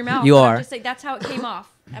putting words in your mouth. You are. I'm just saying that's how it came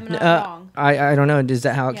off. I'm not wrong. I don't know. Is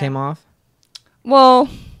that how it came off? Well...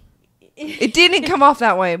 It didn't come off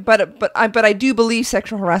that way, but I do believe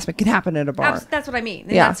sexual harassment can happen at a bar. That's what I mean.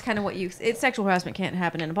 And Yeah. that's kind of what sexual harassment can't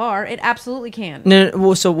happen in a bar. It absolutely can. No,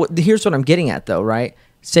 well, so here's what I'm getting at, though, right?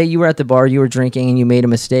 Say you were at the bar, you were drinking, and you made a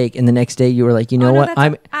mistake, and the next day you were like, you know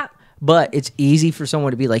what, But it's easy for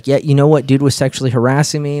someone to be like, yeah, you know what, dude was sexually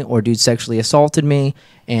harassing me, or dude sexually assaulted me,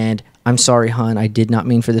 and I'm sorry, hun, I did not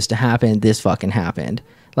mean for this to happen. This fucking happened.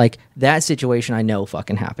 Like, that situation I know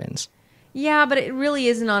fucking happens. Yeah, but it really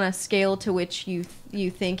isn't on a scale to which you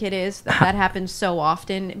think it is. That happens so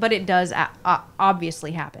often, but it does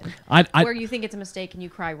obviously happen. Where you think it's a mistake and you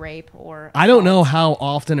cry rape or I don't know how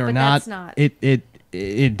often or But not, that's not-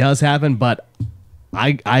 it does happen, but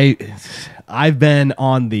I've been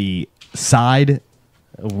on the side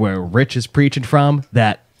where Rich is preaching from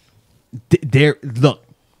that there. Look,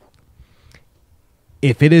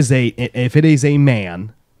 if it is a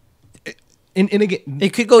man. And again, It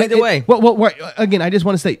could go either way. Well, again, I just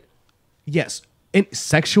want to say, yes,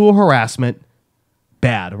 sexual harassment,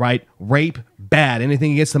 bad, right? Rape, bad.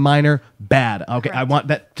 Anything against the minor, bad. Okay, Correct. I want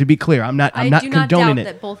that to be clear. I'm not I do not condoning doubt it.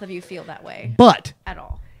 that both of you feel that way But at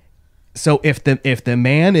all. so if the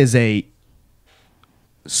man is a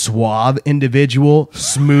suave individual,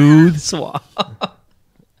 smooth,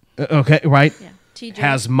 okay, right? Yeah. TJ.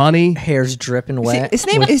 Has money. Hair's dripping wet. Is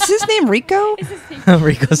his name Rico?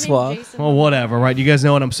 Rico Suave. Well, whatever, right? You guys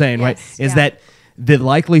know what I'm saying, right? Yes, Is yeah. that the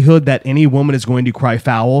likelihood that any woman is going to cry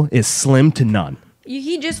foul is slim to none.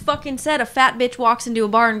 He just fucking said a fat bitch walks into a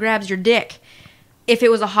bar and grabs your dick. If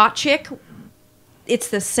it was a hot chick, it's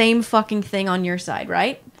the same fucking thing on your side,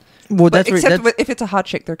 right? Well, But that's except if it's a hot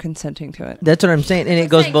chick, they're consenting to it. that's what I'm saying, and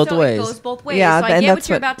it goes both So ways. It goes both ways. Yeah, so I and get what that's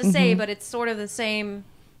you're what- about to say, but it's sort of the same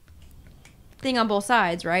thing on both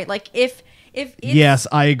sides, right? Like if it's, Yes,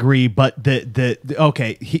 I agree, but the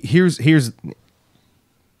okay, here's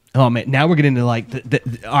oh man, now we're getting into like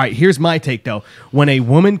all right, here's my take though. When a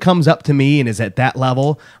woman comes up to me and is at that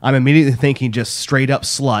level, I'm immediately thinking just straight up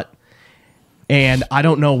slut. And I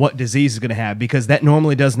don't know what disease is going to have because that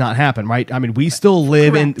normally does not happen, right? I mean, we still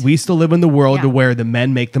live in the world Yeah. to where the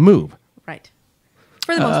men make the move. right.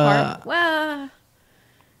 For the most part. Well,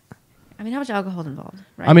 I mean, how much alcohol is involved?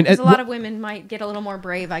 Right? I mean, 'Cause a lot of women might get a little more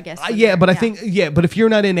brave, I guess. when Yeah, they're- but I think but if you're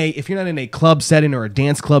not in a club setting or a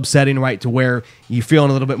dance club setting, right, to where you're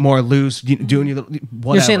feeling a little bit more loose, doing your little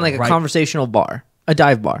whatever. You're saying like a right? conversational bar, a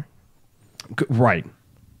dive bar. Right.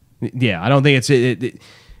 Yeah, I don't think it's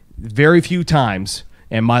very few times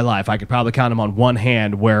in my life I could probably count them on one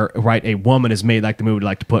hand where a woman has made like the move to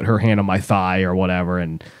like to put her hand on my thigh or whatever,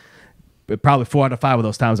 and probably 4 out of 5 of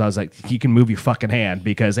those times I was like, you can move your fucking hand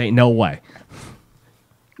because ain't no way.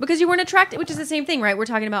 because you weren't attracted, which is the same thing, right? We're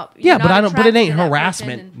talking about Yeah, you're but not I don't. But it attracted ain't to that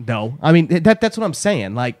harassment person and- though. I mean that's what I'm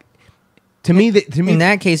saying. Like to me, In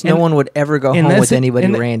that case, no one would ever go and home that's with it. anybody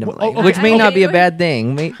And randomly, well, okay, which may okay. not be a bad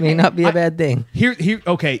thing. May not be a bad thing. Here.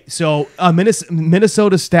 Okay, so a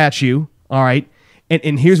Minnesota statue. All right,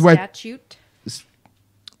 and here's where. statute.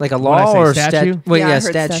 Like a What'd I law say, or statue? Wait, Yeah, I yeah, heard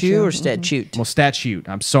statue statue. or statute. Well, statute.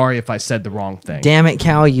 I'm sorry if I said the wrong thing. Damn it,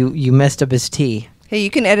 Cal! You messed up his T. Hey, you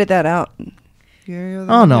can edit that out. You're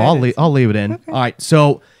the Oh one no, who I'll edits. leave it in. Okay. All right,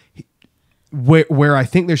 so where I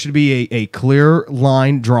think there should be a clear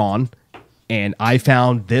line drawn, and I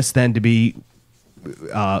found this then to be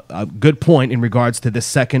a good point in regards to the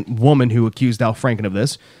second woman who accused Al Franken of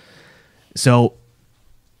this. So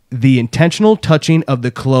the intentional touching of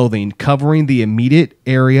the clothing covering the immediate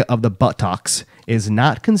area of the buttocks is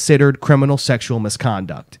not considered criminal sexual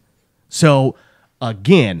misconduct. So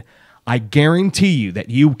again, I guarantee you that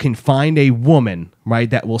you can find a woman, right,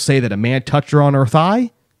 that will say that a man touched her on her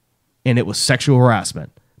thigh and it was sexual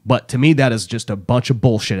harassment. But to me, that is just a bunch of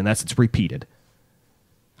bullshit unless it's repeated.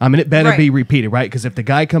 I mean, it better be Right. repeated, right? Because if the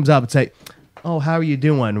guy comes up and say, "Oh, how are you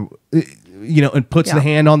doing?" And puts Yeah. the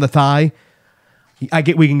hand on the thigh, I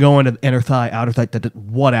get we can go into inner thigh, outer thigh,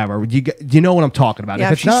 whatever. You know what I'm talking about.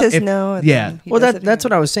 Yeah, if she says no, yeah. then he Well, does it that's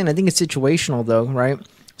what I was saying. I think it's situational though, right?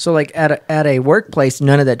 So like at a workplace,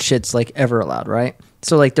 none of that shit's like ever allowed, right?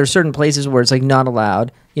 So like there's certain places where it's like not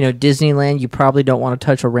allowed. You know, Disneyland, you probably don't want to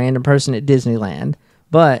touch a random person at Disneyland.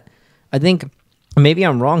 But I think maybe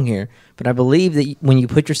I'm wrong here, but I believe that when you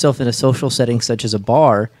put yourself in a social setting such as a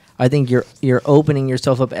bar, I think you're opening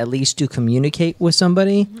yourself up at least to communicate with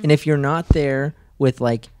somebody. And if you're not there with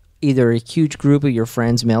like either a huge group of your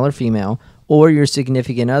friends, male or female, or your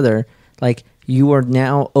significant other, like you are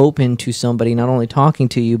now open to somebody not only talking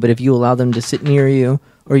to you, but if you allow them to sit near you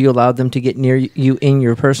or you allow them to get near you in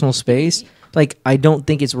your personal space, like I don't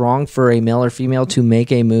think it's wrong for a male or female to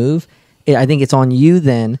make a move I think it's on you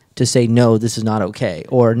then to say, no, this is not okay,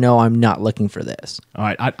 or no, I'm not looking for this. All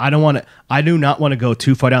right, I do not want to go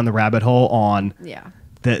too far down the rabbit hole on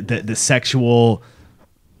the sexual.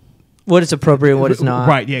 What is appropriate, what is not.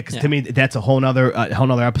 Right, yeah, because to me that's a whole nother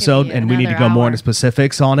episode, and we need to go more into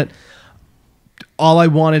specifics on it. All I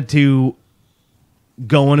wanted to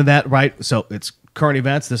go into that, right? So it's current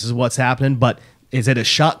events. This is what's happening, but is it a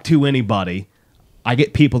shock to anybody? I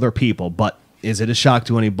get people, they're people, but is it a shock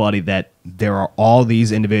to anybody that there are all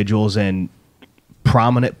these individuals in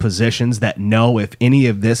prominent positions that know if any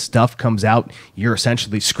of this stuff comes out, you're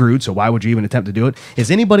essentially screwed, so why would you even attempt to do it?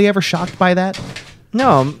 Is anybody ever shocked by that?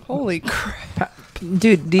 No. Holy crap.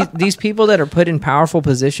 Dude, these people that are put in powerful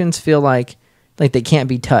positions feel like they can't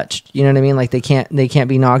be touched. You know what I mean? Like they can't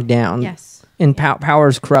be knocked down. Yes. And power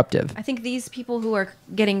is corruptive. I think these people who are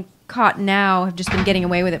getting caught now have just been getting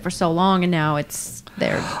away with it for so long, and now it's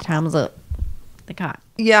their time's up. They caught.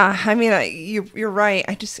 Yeah, I mean, you're right.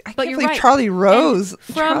 I can't believe Charlie Rose.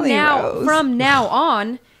 From now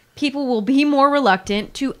on, people will be more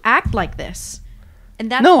reluctant to act like this,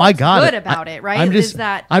 and that's what's good about it, right? I'm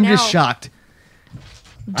just shocked.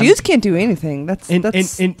 Dudes can't do anything. That's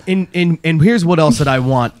and here's what else that I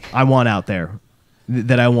want out there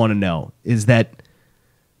that I want to know is that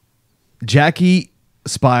Jackie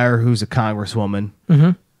Spire, who's a congresswoman,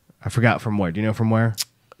 I forgot from where. Do you know from where?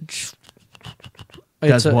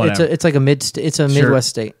 It's like a Midwest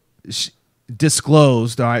state. She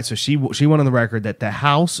disclosed, all right, so she went on the record that the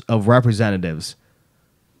House of Representatives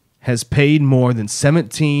has paid more than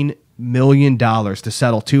 $17 million to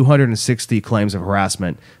settle 260 claims of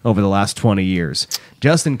harassment over the last 20 years,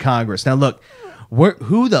 just in Congress. Now, look,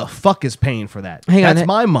 who the fuck is paying for that? That's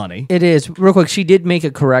my money. It is. Real quick, she did make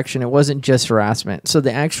a correction. It wasn't just harassment. So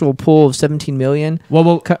the actual pool of $17 million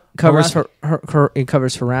covers it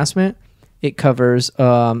covers harassment. It covers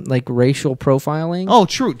like racial profiling. Oh,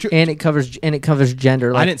 true. And it covers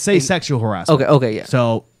gender. Like, I didn't say sexual harassment. Okay, yeah.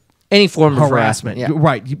 So any form of harassment, yeah.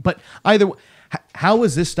 Right. But either how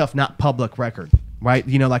is this stuff not public record? Right?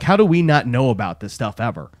 You know, like how do we not know about this stuff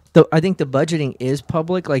ever? I think the budgeting is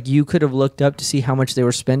public. Like you could have looked up to see how much they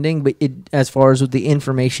were spending, but as far as with the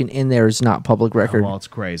information in there is not public record. Oh, well, it's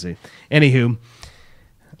crazy. Anywho,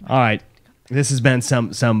 all right. This has been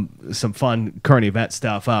some fun current event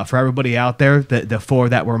stuff for everybody out there. The four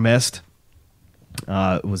that were missed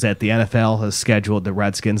was that the NFL has scheduled the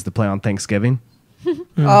Redskins to play on Thanksgiving.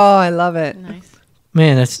 Oh, I love it. Nice.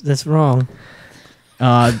 Man, that's wrong.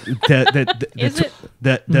 The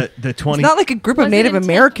 20. It's not like a group of Native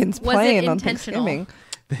Americans playing on Thanksgiving.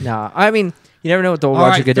 No, I mean you never know with the old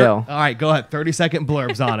Roger Goodell. All right, go ahead. 30-second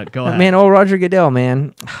blurbs on it. Go ahead. Man, old Roger Goodell,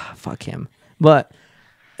 man, fuck him. But.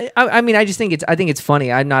 I mean, I think it's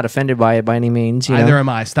funny. I'm not offended by it by any means. Neither am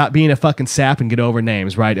I. Stop being a fucking sap and get over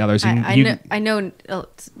names, right? Others. I know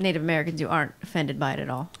Native Americans who aren't offended by it at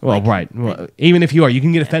all. Well, right. Well, even if you are, you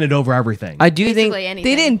can get offended over everything. I do think anything.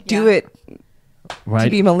 They didn't do it right? to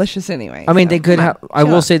be malicious anyway. I mean, they could have. I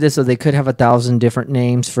will say this though: they could have 1,000 different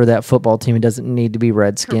names for that football team. It doesn't need to be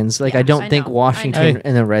Redskins. Like I don't think Washington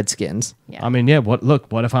and the Redskins. Yeah. I mean, yeah. What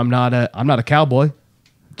if I'm not a cowboy?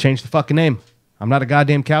 Change the fucking name. I'm not a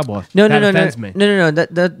goddamn cowboy. No. Me. No.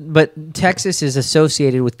 But Texas is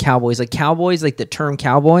associated with cowboys. Like cowboys, like the term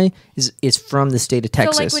cowboy is from the state of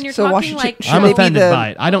Texas. So like when you're talking like, I'm offended by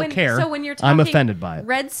it. I don't care. So when you're talking, I'm offended by it.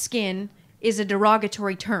 Redskin is a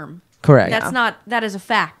derogatory term. Correct. That is a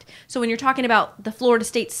fact. So when you're talking about the Florida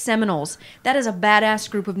State Seminoles, that is a badass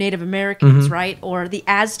group of Native Americans, right? Or the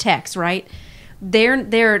Aztecs, right? They're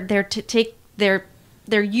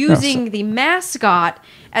using the mascot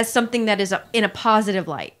as something that is in a positive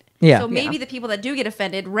light. Yeah. So maybe the people that do get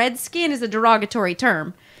offended, redskin is a derogatory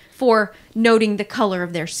term for noting the color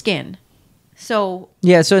of their skin. So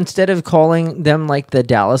yeah, so instead of calling them like the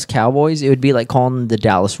Dallas Cowboys, it would be like calling them the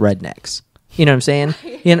Dallas Rednecks. You know what I'm saying?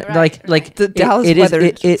 You know, like the Dallas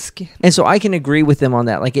weathered skin. And so I can agree with them on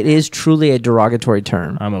that. Like it is truly a derogatory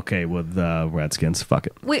term. I'm okay with Redskins. Fuck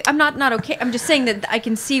it. Wait, I'm not okay. I'm just saying that I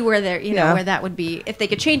can see where they're, know, where that would be if they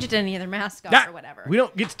could change it to any other mascot or whatever. We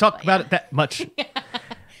don't get to talk about it that much.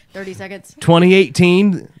 30 seconds.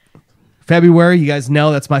 2018 February, you guys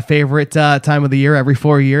know that's my favorite time of the year. Every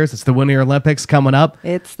 4 years, it's the Winter Olympics coming up.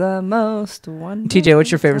 It's the most wonderful. TJ,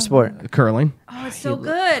 what's your favorite sport? Curling. Oh, it's so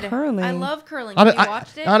good. Curling. I love curling. Have you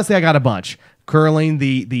watched it? Honestly, I got a bunch. Curling,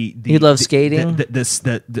 you love skating?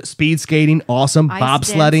 The speed skating, awesome.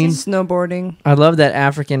 Bobsledding. Snowboarding. I love that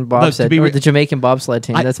African bobsled, or the Jamaican bobsled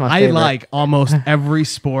team. That's my favorite. I like almost every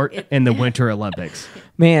sport in the Winter Olympics.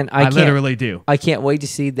 Man, I literally do. I can't wait to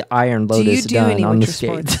see the Iron Lotus done on the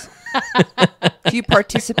skates. Do you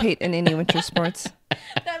participate in any winter sports?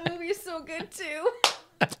 That movie is so good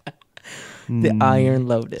too. The Iron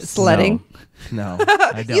Lotus. Sledding. No,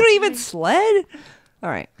 I You don't even sled? All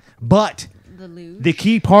right. But The luge. the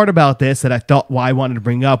key part about this that I thought why I wanted to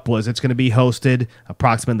bring up was it's going to be hosted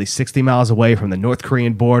approximately 60 miles away from the North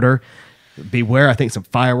Korean border. Beware, I think some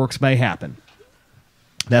fireworks may happen.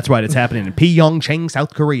 That's right, it's happening in Pyeongchang,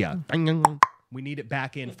 South Korea. We need it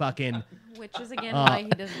back in fucking. Which is again why he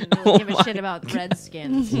doesn't really give a shit about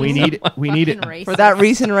Redskins. We need it Fucking For racist. that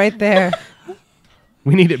reason right there.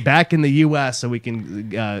 We need it back in the U.S. so we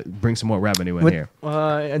can bring some more revenue in here.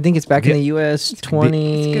 I think it's back in the U.S.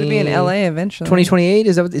 20. It's going to be in LA eventually. 2028?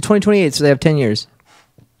 Is that what, 2028? So they have 10 years.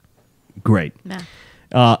 Great. Math.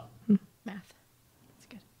 Uh, Math. It's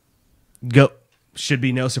good. go should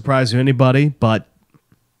be no surprise to anybody, but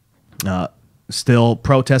still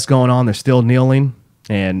protests going on. They're still kneeling,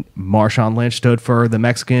 and Marshawn Lynch stood for the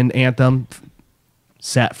Mexican anthem,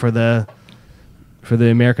 sat for the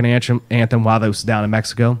American anthem while they was down in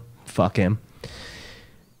Mexico. Fuck him.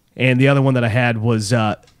 And the other one that I had was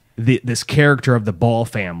this character of the Ball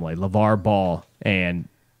family, LeVar Ball, and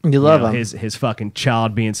You love him. his fucking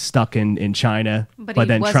child being stuck in China, But, but he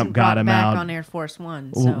then wasn't Trump got brought him back out on Air Force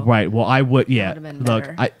One. So Right. Well, I would. Yeah. would've been Look,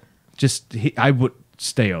 better. I would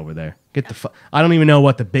stay over there. Get the fuck. I don't even know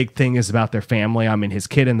what the big thing is about their family. I mean, his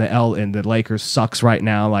kid in the Lakers sucks right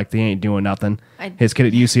now. Like they ain't doing nothing. His kid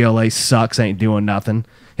at UCLA sucks. Ain't doing nothing.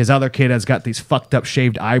 His other kid has got these fucked up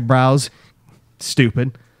shaved eyebrows.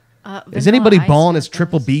 Stupid. Is anybody Vanilla Ice balling had his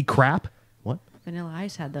triple those. B crap? What? Vanilla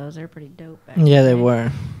Ice had those. They're pretty dope. Back Yeah, they then.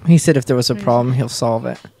 were. He said if there was a problem, he'll solve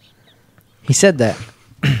it. He said that.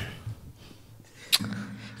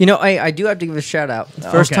 You know, I do have to give a shout out. The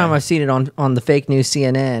first Okay. time I've seen it on the fake news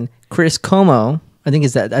CNN, Chris Como, I think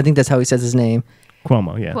that's how he says his name.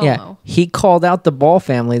 Cuomo. Yeah. Cuomo. Yeah, he called out the Ball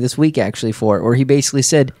family this week actually for it, where he basically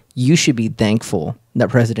said you should be thankful that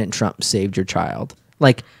President Trump saved your child.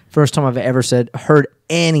 Like first time I've ever heard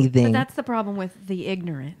anything. But that's the problem with the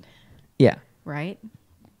ignorant, yeah. right?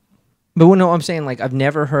 But no, I'm saying like I've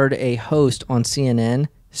never heard a host on CNN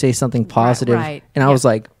say something positive, right. and I was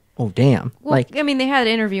like, "Oh damn!" Well, like, I mean, they had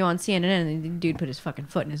an interview on CNN, and the dude put his fucking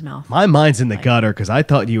foot in his mouth. My mind's in the gutter because I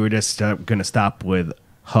thought you were just going to stop with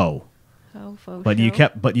ho, Oh, faux but you show.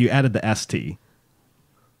 you added the st.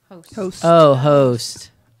 Host. oh,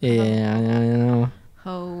 host, yeah, I know.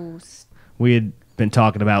 Host. We had been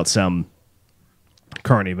talking about some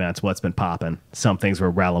current events, what's been popping. Some things were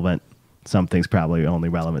relevant. Some things probably only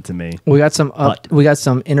relevant to me. We got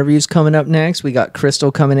some interviews coming up next. We got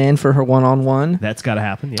Crystal coming in for her one-on-one. That's got to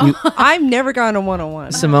happen. Yeah. I've never gone a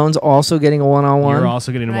one-on-one. Simone's also getting a one-on-one You're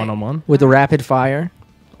also getting a Right. one-on-one. with a rapid fire.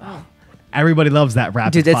 Everybody loves that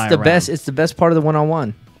rapid Dude, that's fire the round. best. It's the best part of the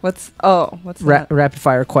one-on-one. What's that? Rapid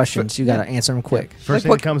fire questions. You got to answer them quick. First thing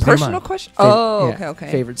what that comes to your personal mind. question? Fav- Oh, yeah,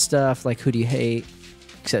 okay. Favorite stuff, like who do you hate,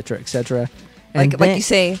 etc., etc. Like you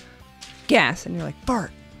say, gas, and you're like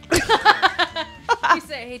fart. You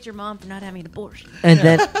say I hate your mom for not having an abortion. and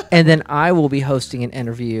then I will be hosting an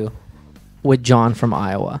interview with John from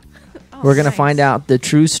Iowa. Oh, We're gonna nice. find out the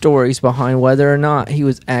true stories behind whether or not he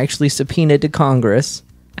was actually subpoenaed to Congress,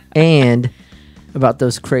 and about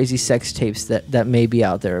those crazy sex tapes that may be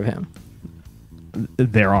out there of him.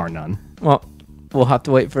 There are none. Well, we'll have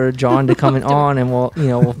to wait for John to come on, and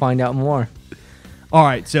we'll find out more. All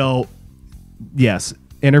right, so yes,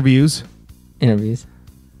 interviews. Interviews.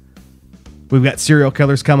 We've got serial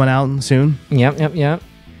killers coming out soon. Yep.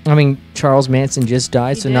 I mean, Charles Manson just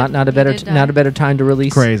died, He so did. not a He better did die. not a better time to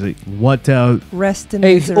release. Crazy. What? Rest in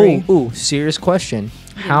Hey, misery. serious question.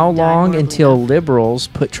 He How didn't die long horribly until enough. liberals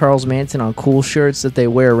put Charles Manson on cool shirts that they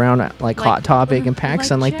wear around at like Hot Topic and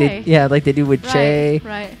PacSun, like Che. they do with Che,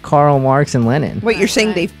 Right. Karl Marx, and Lenin? Wait, you're saying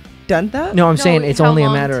Right. they've done that? No, I'm saying it's how only a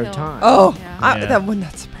long matter of till- time. Oh, Yeah. that would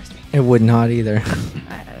not surprise me. It would not either.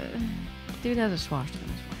 Dude has a swastika.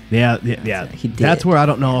 Yeah. He did. That's where I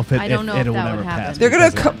don't know if it I don't know if will that never would happen. pass. They're gonna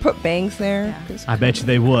because of that. put bangs there. Yeah. I bet you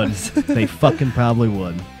they would. They fucking probably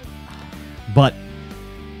would. But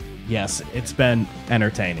yes, it's been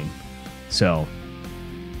entertaining. So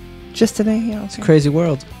Just today, yeah. It's a crazy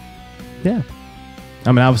world. yeah.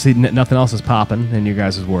 I mean, obviously nothing else is popping in your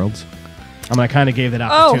guys' worlds. I mean, I kind of gave that Oh,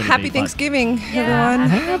 opportunity. happy but- Thanksgiving, Yeah, everyone.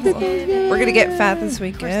 happy Thanksgiving. We're gonna get fat this Of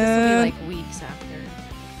course, weekend. this will be like weeks after.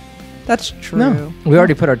 That's true. No. We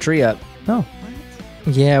already put our tree up. No.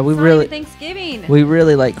 What? Yeah, we It's not really even Thanksgiving. we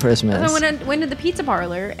really like Christmas. So I went to the pizza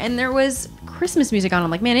parlor and there was Christmas music on. I'm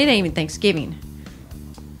like, man, it ain't even Thanksgiving.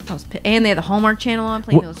 And they had the Hallmark Channel on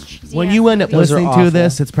playing those cheesy When ass you end up Those are listening awful. to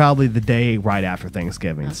this, it's probably the day right after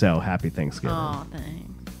Thanksgiving. So happy Thanksgiving. Oh,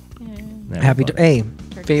 thanks. Happy to, hey,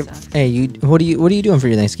 Turkey sucks. hey, what are you doing for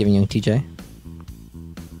your Thanksgiving, young TJ?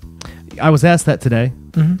 I was asked that today.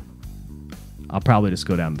 Mhm. I'll probably just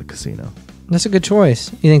go down to the casino. That's a good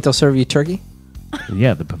choice. You think they'll serve you turkey?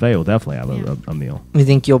 Yeah, the buffet will definitely have a meal. You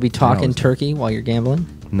think you'll be talking always do. turkey while you're gambling?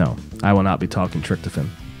 No, I will not be talking tryptophan.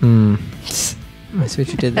 I see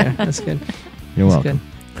what you did there. That's good. You're That's welcome.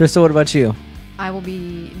 good. Crystal, what about you? I will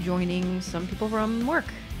be joining some people from work.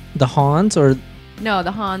 The Hans or No,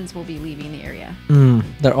 the Hans will be leaving the area.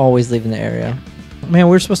 they're always leaving the area. Man,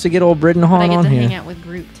 we're supposed to get old Brit and But I Han get on to here. hang out with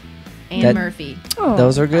Groot and That- Murphy. Oh.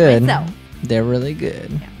 Those are By good. myself. They're really good.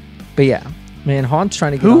 Yeah. But yeah, man, Han's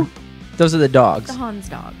trying to get Who? on. Those are the dogs. The Hans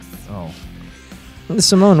dogs. Oh,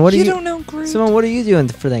 Simone, what are You you? don't know Groot. Simone, what are you doing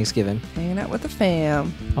for Thanksgiving? Hanging out with the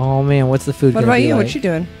fam. Oh man, what's the food What gonna about be you? like? What you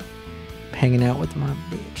doing? Hanging out with my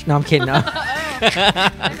bitch. No, I'm kidding. No.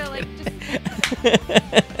 I feel like just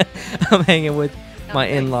I'm hanging with my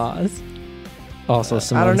thanks. in-laws. Also, I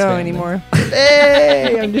Simone's don't know family. anymore.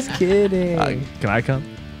 Hey, I'm just kidding. can I come?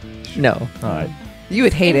 No. All right, You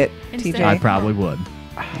would hate it, Instead- TJ. I probably would.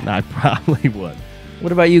 I probably would.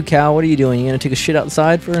 What about you, Cal? What are you doing? You gonna take a shit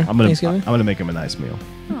outside for I'm Thanksgiving? gonna make him a nice meal.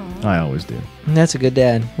 Aw. I always do. That's a good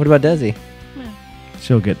dad. What about Desi?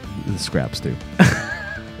 She'll get the scraps too.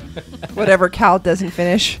 Whatever Cal doesn't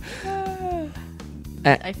finish.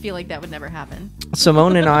 I feel like that would never happen.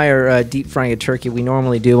 Simone and I are deep frying a turkey. We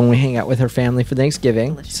normally do when we hang out with her family for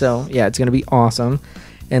Thanksgiving. Delicious. So yeah, it's gonna be awesome.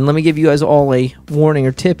 And let me give you guys all a warning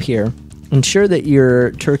or tip here. Ensure that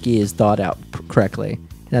your turkey is thawed out correctly.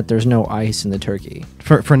 That there's no ice in the turkey.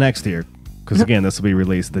 For next year, because again, this will be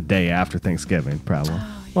released the day after Thanksgiving, probably.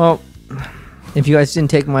 Well, if you guys didn't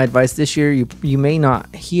take my advice this year, you may not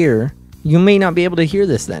be able to hear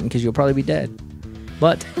this then because you'll probably be dead.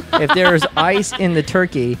 But if there's ice in the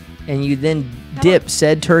turkey and you then dip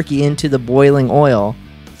said turkey into the boiling oil,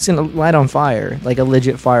 it's going to light on fire like a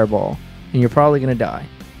legit fireball and you're probably going to die.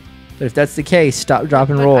 But if that's the case, stop, drop,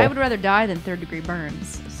 and But roll. I would rather die than third-degree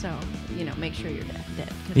burns. So, make sure you're dead.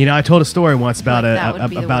 'Cause You know, I told a story once about Like, that would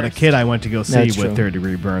be the about a worst. kid I went to go see That's with true.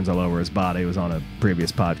 third-degree burns all over his body. It was on a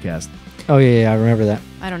previous podcast. Oh, yeah, I remember that.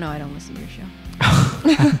 I don't know. I don't listen to your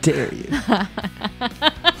show. How dare you?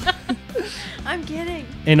 I'm kidding.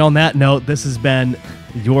 And on that note, this has been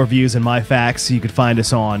Your Views and My Facts. You can find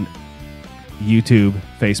us on YouTube,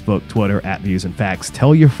 Facebook, Twitter, at Views and Facts.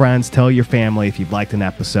 Tell your friends, tell your family if you've liked an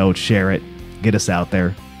episode, share it, get us out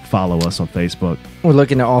there, follow us on Facebook. We're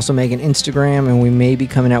looking to also make an Instagram, and we may be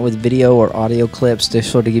coming out with video or audio clips to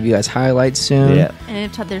sort of give you guys highlights soon.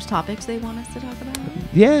 And if there's topics they want us to talk about,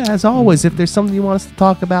 Yeah, as always, if there's something you want us to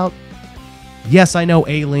talk about, yes, I know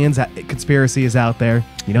aliens, conspiracy is out there.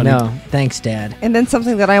 You don't No, thanks, Dad. And then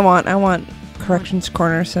something that I want corrections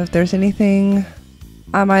corner. So if there's anything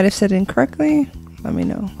I might have said incorrectly, let me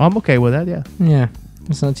know. I'm okay with that, yeah. Yeah,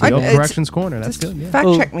 it's not too The old bad. it's- corrections corner, that's Just good, yeah. fact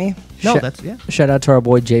Oh. check me. No, Shut- that's, yeah. Shout out to our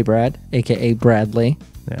boy J. Brad, aka Bradley.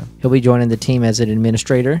 Yeah, He'll be joining the team as an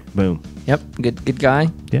administrator. boom. Yep, good guy.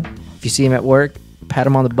 Yeah. If you see him at work, pat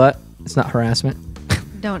him on the butt. It's not harassment.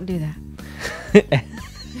 don't do that.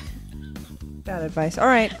 Bad advice. All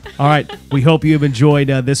right. All right, we hope you have enjoyed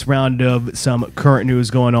this round of some current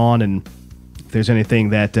news going on, and if there's anything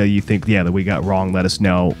that you think, that we got wrong, let us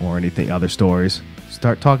know, or anything, other stories.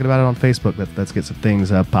 Start talking about it on Facebook. Let's get some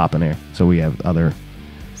things popping here, so we have other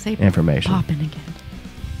Say information. popping again.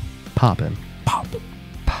 Popping. Pop.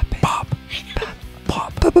 Pop.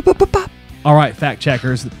 All right, fact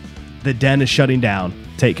checkers, the den is shutting down.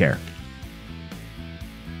 Take care.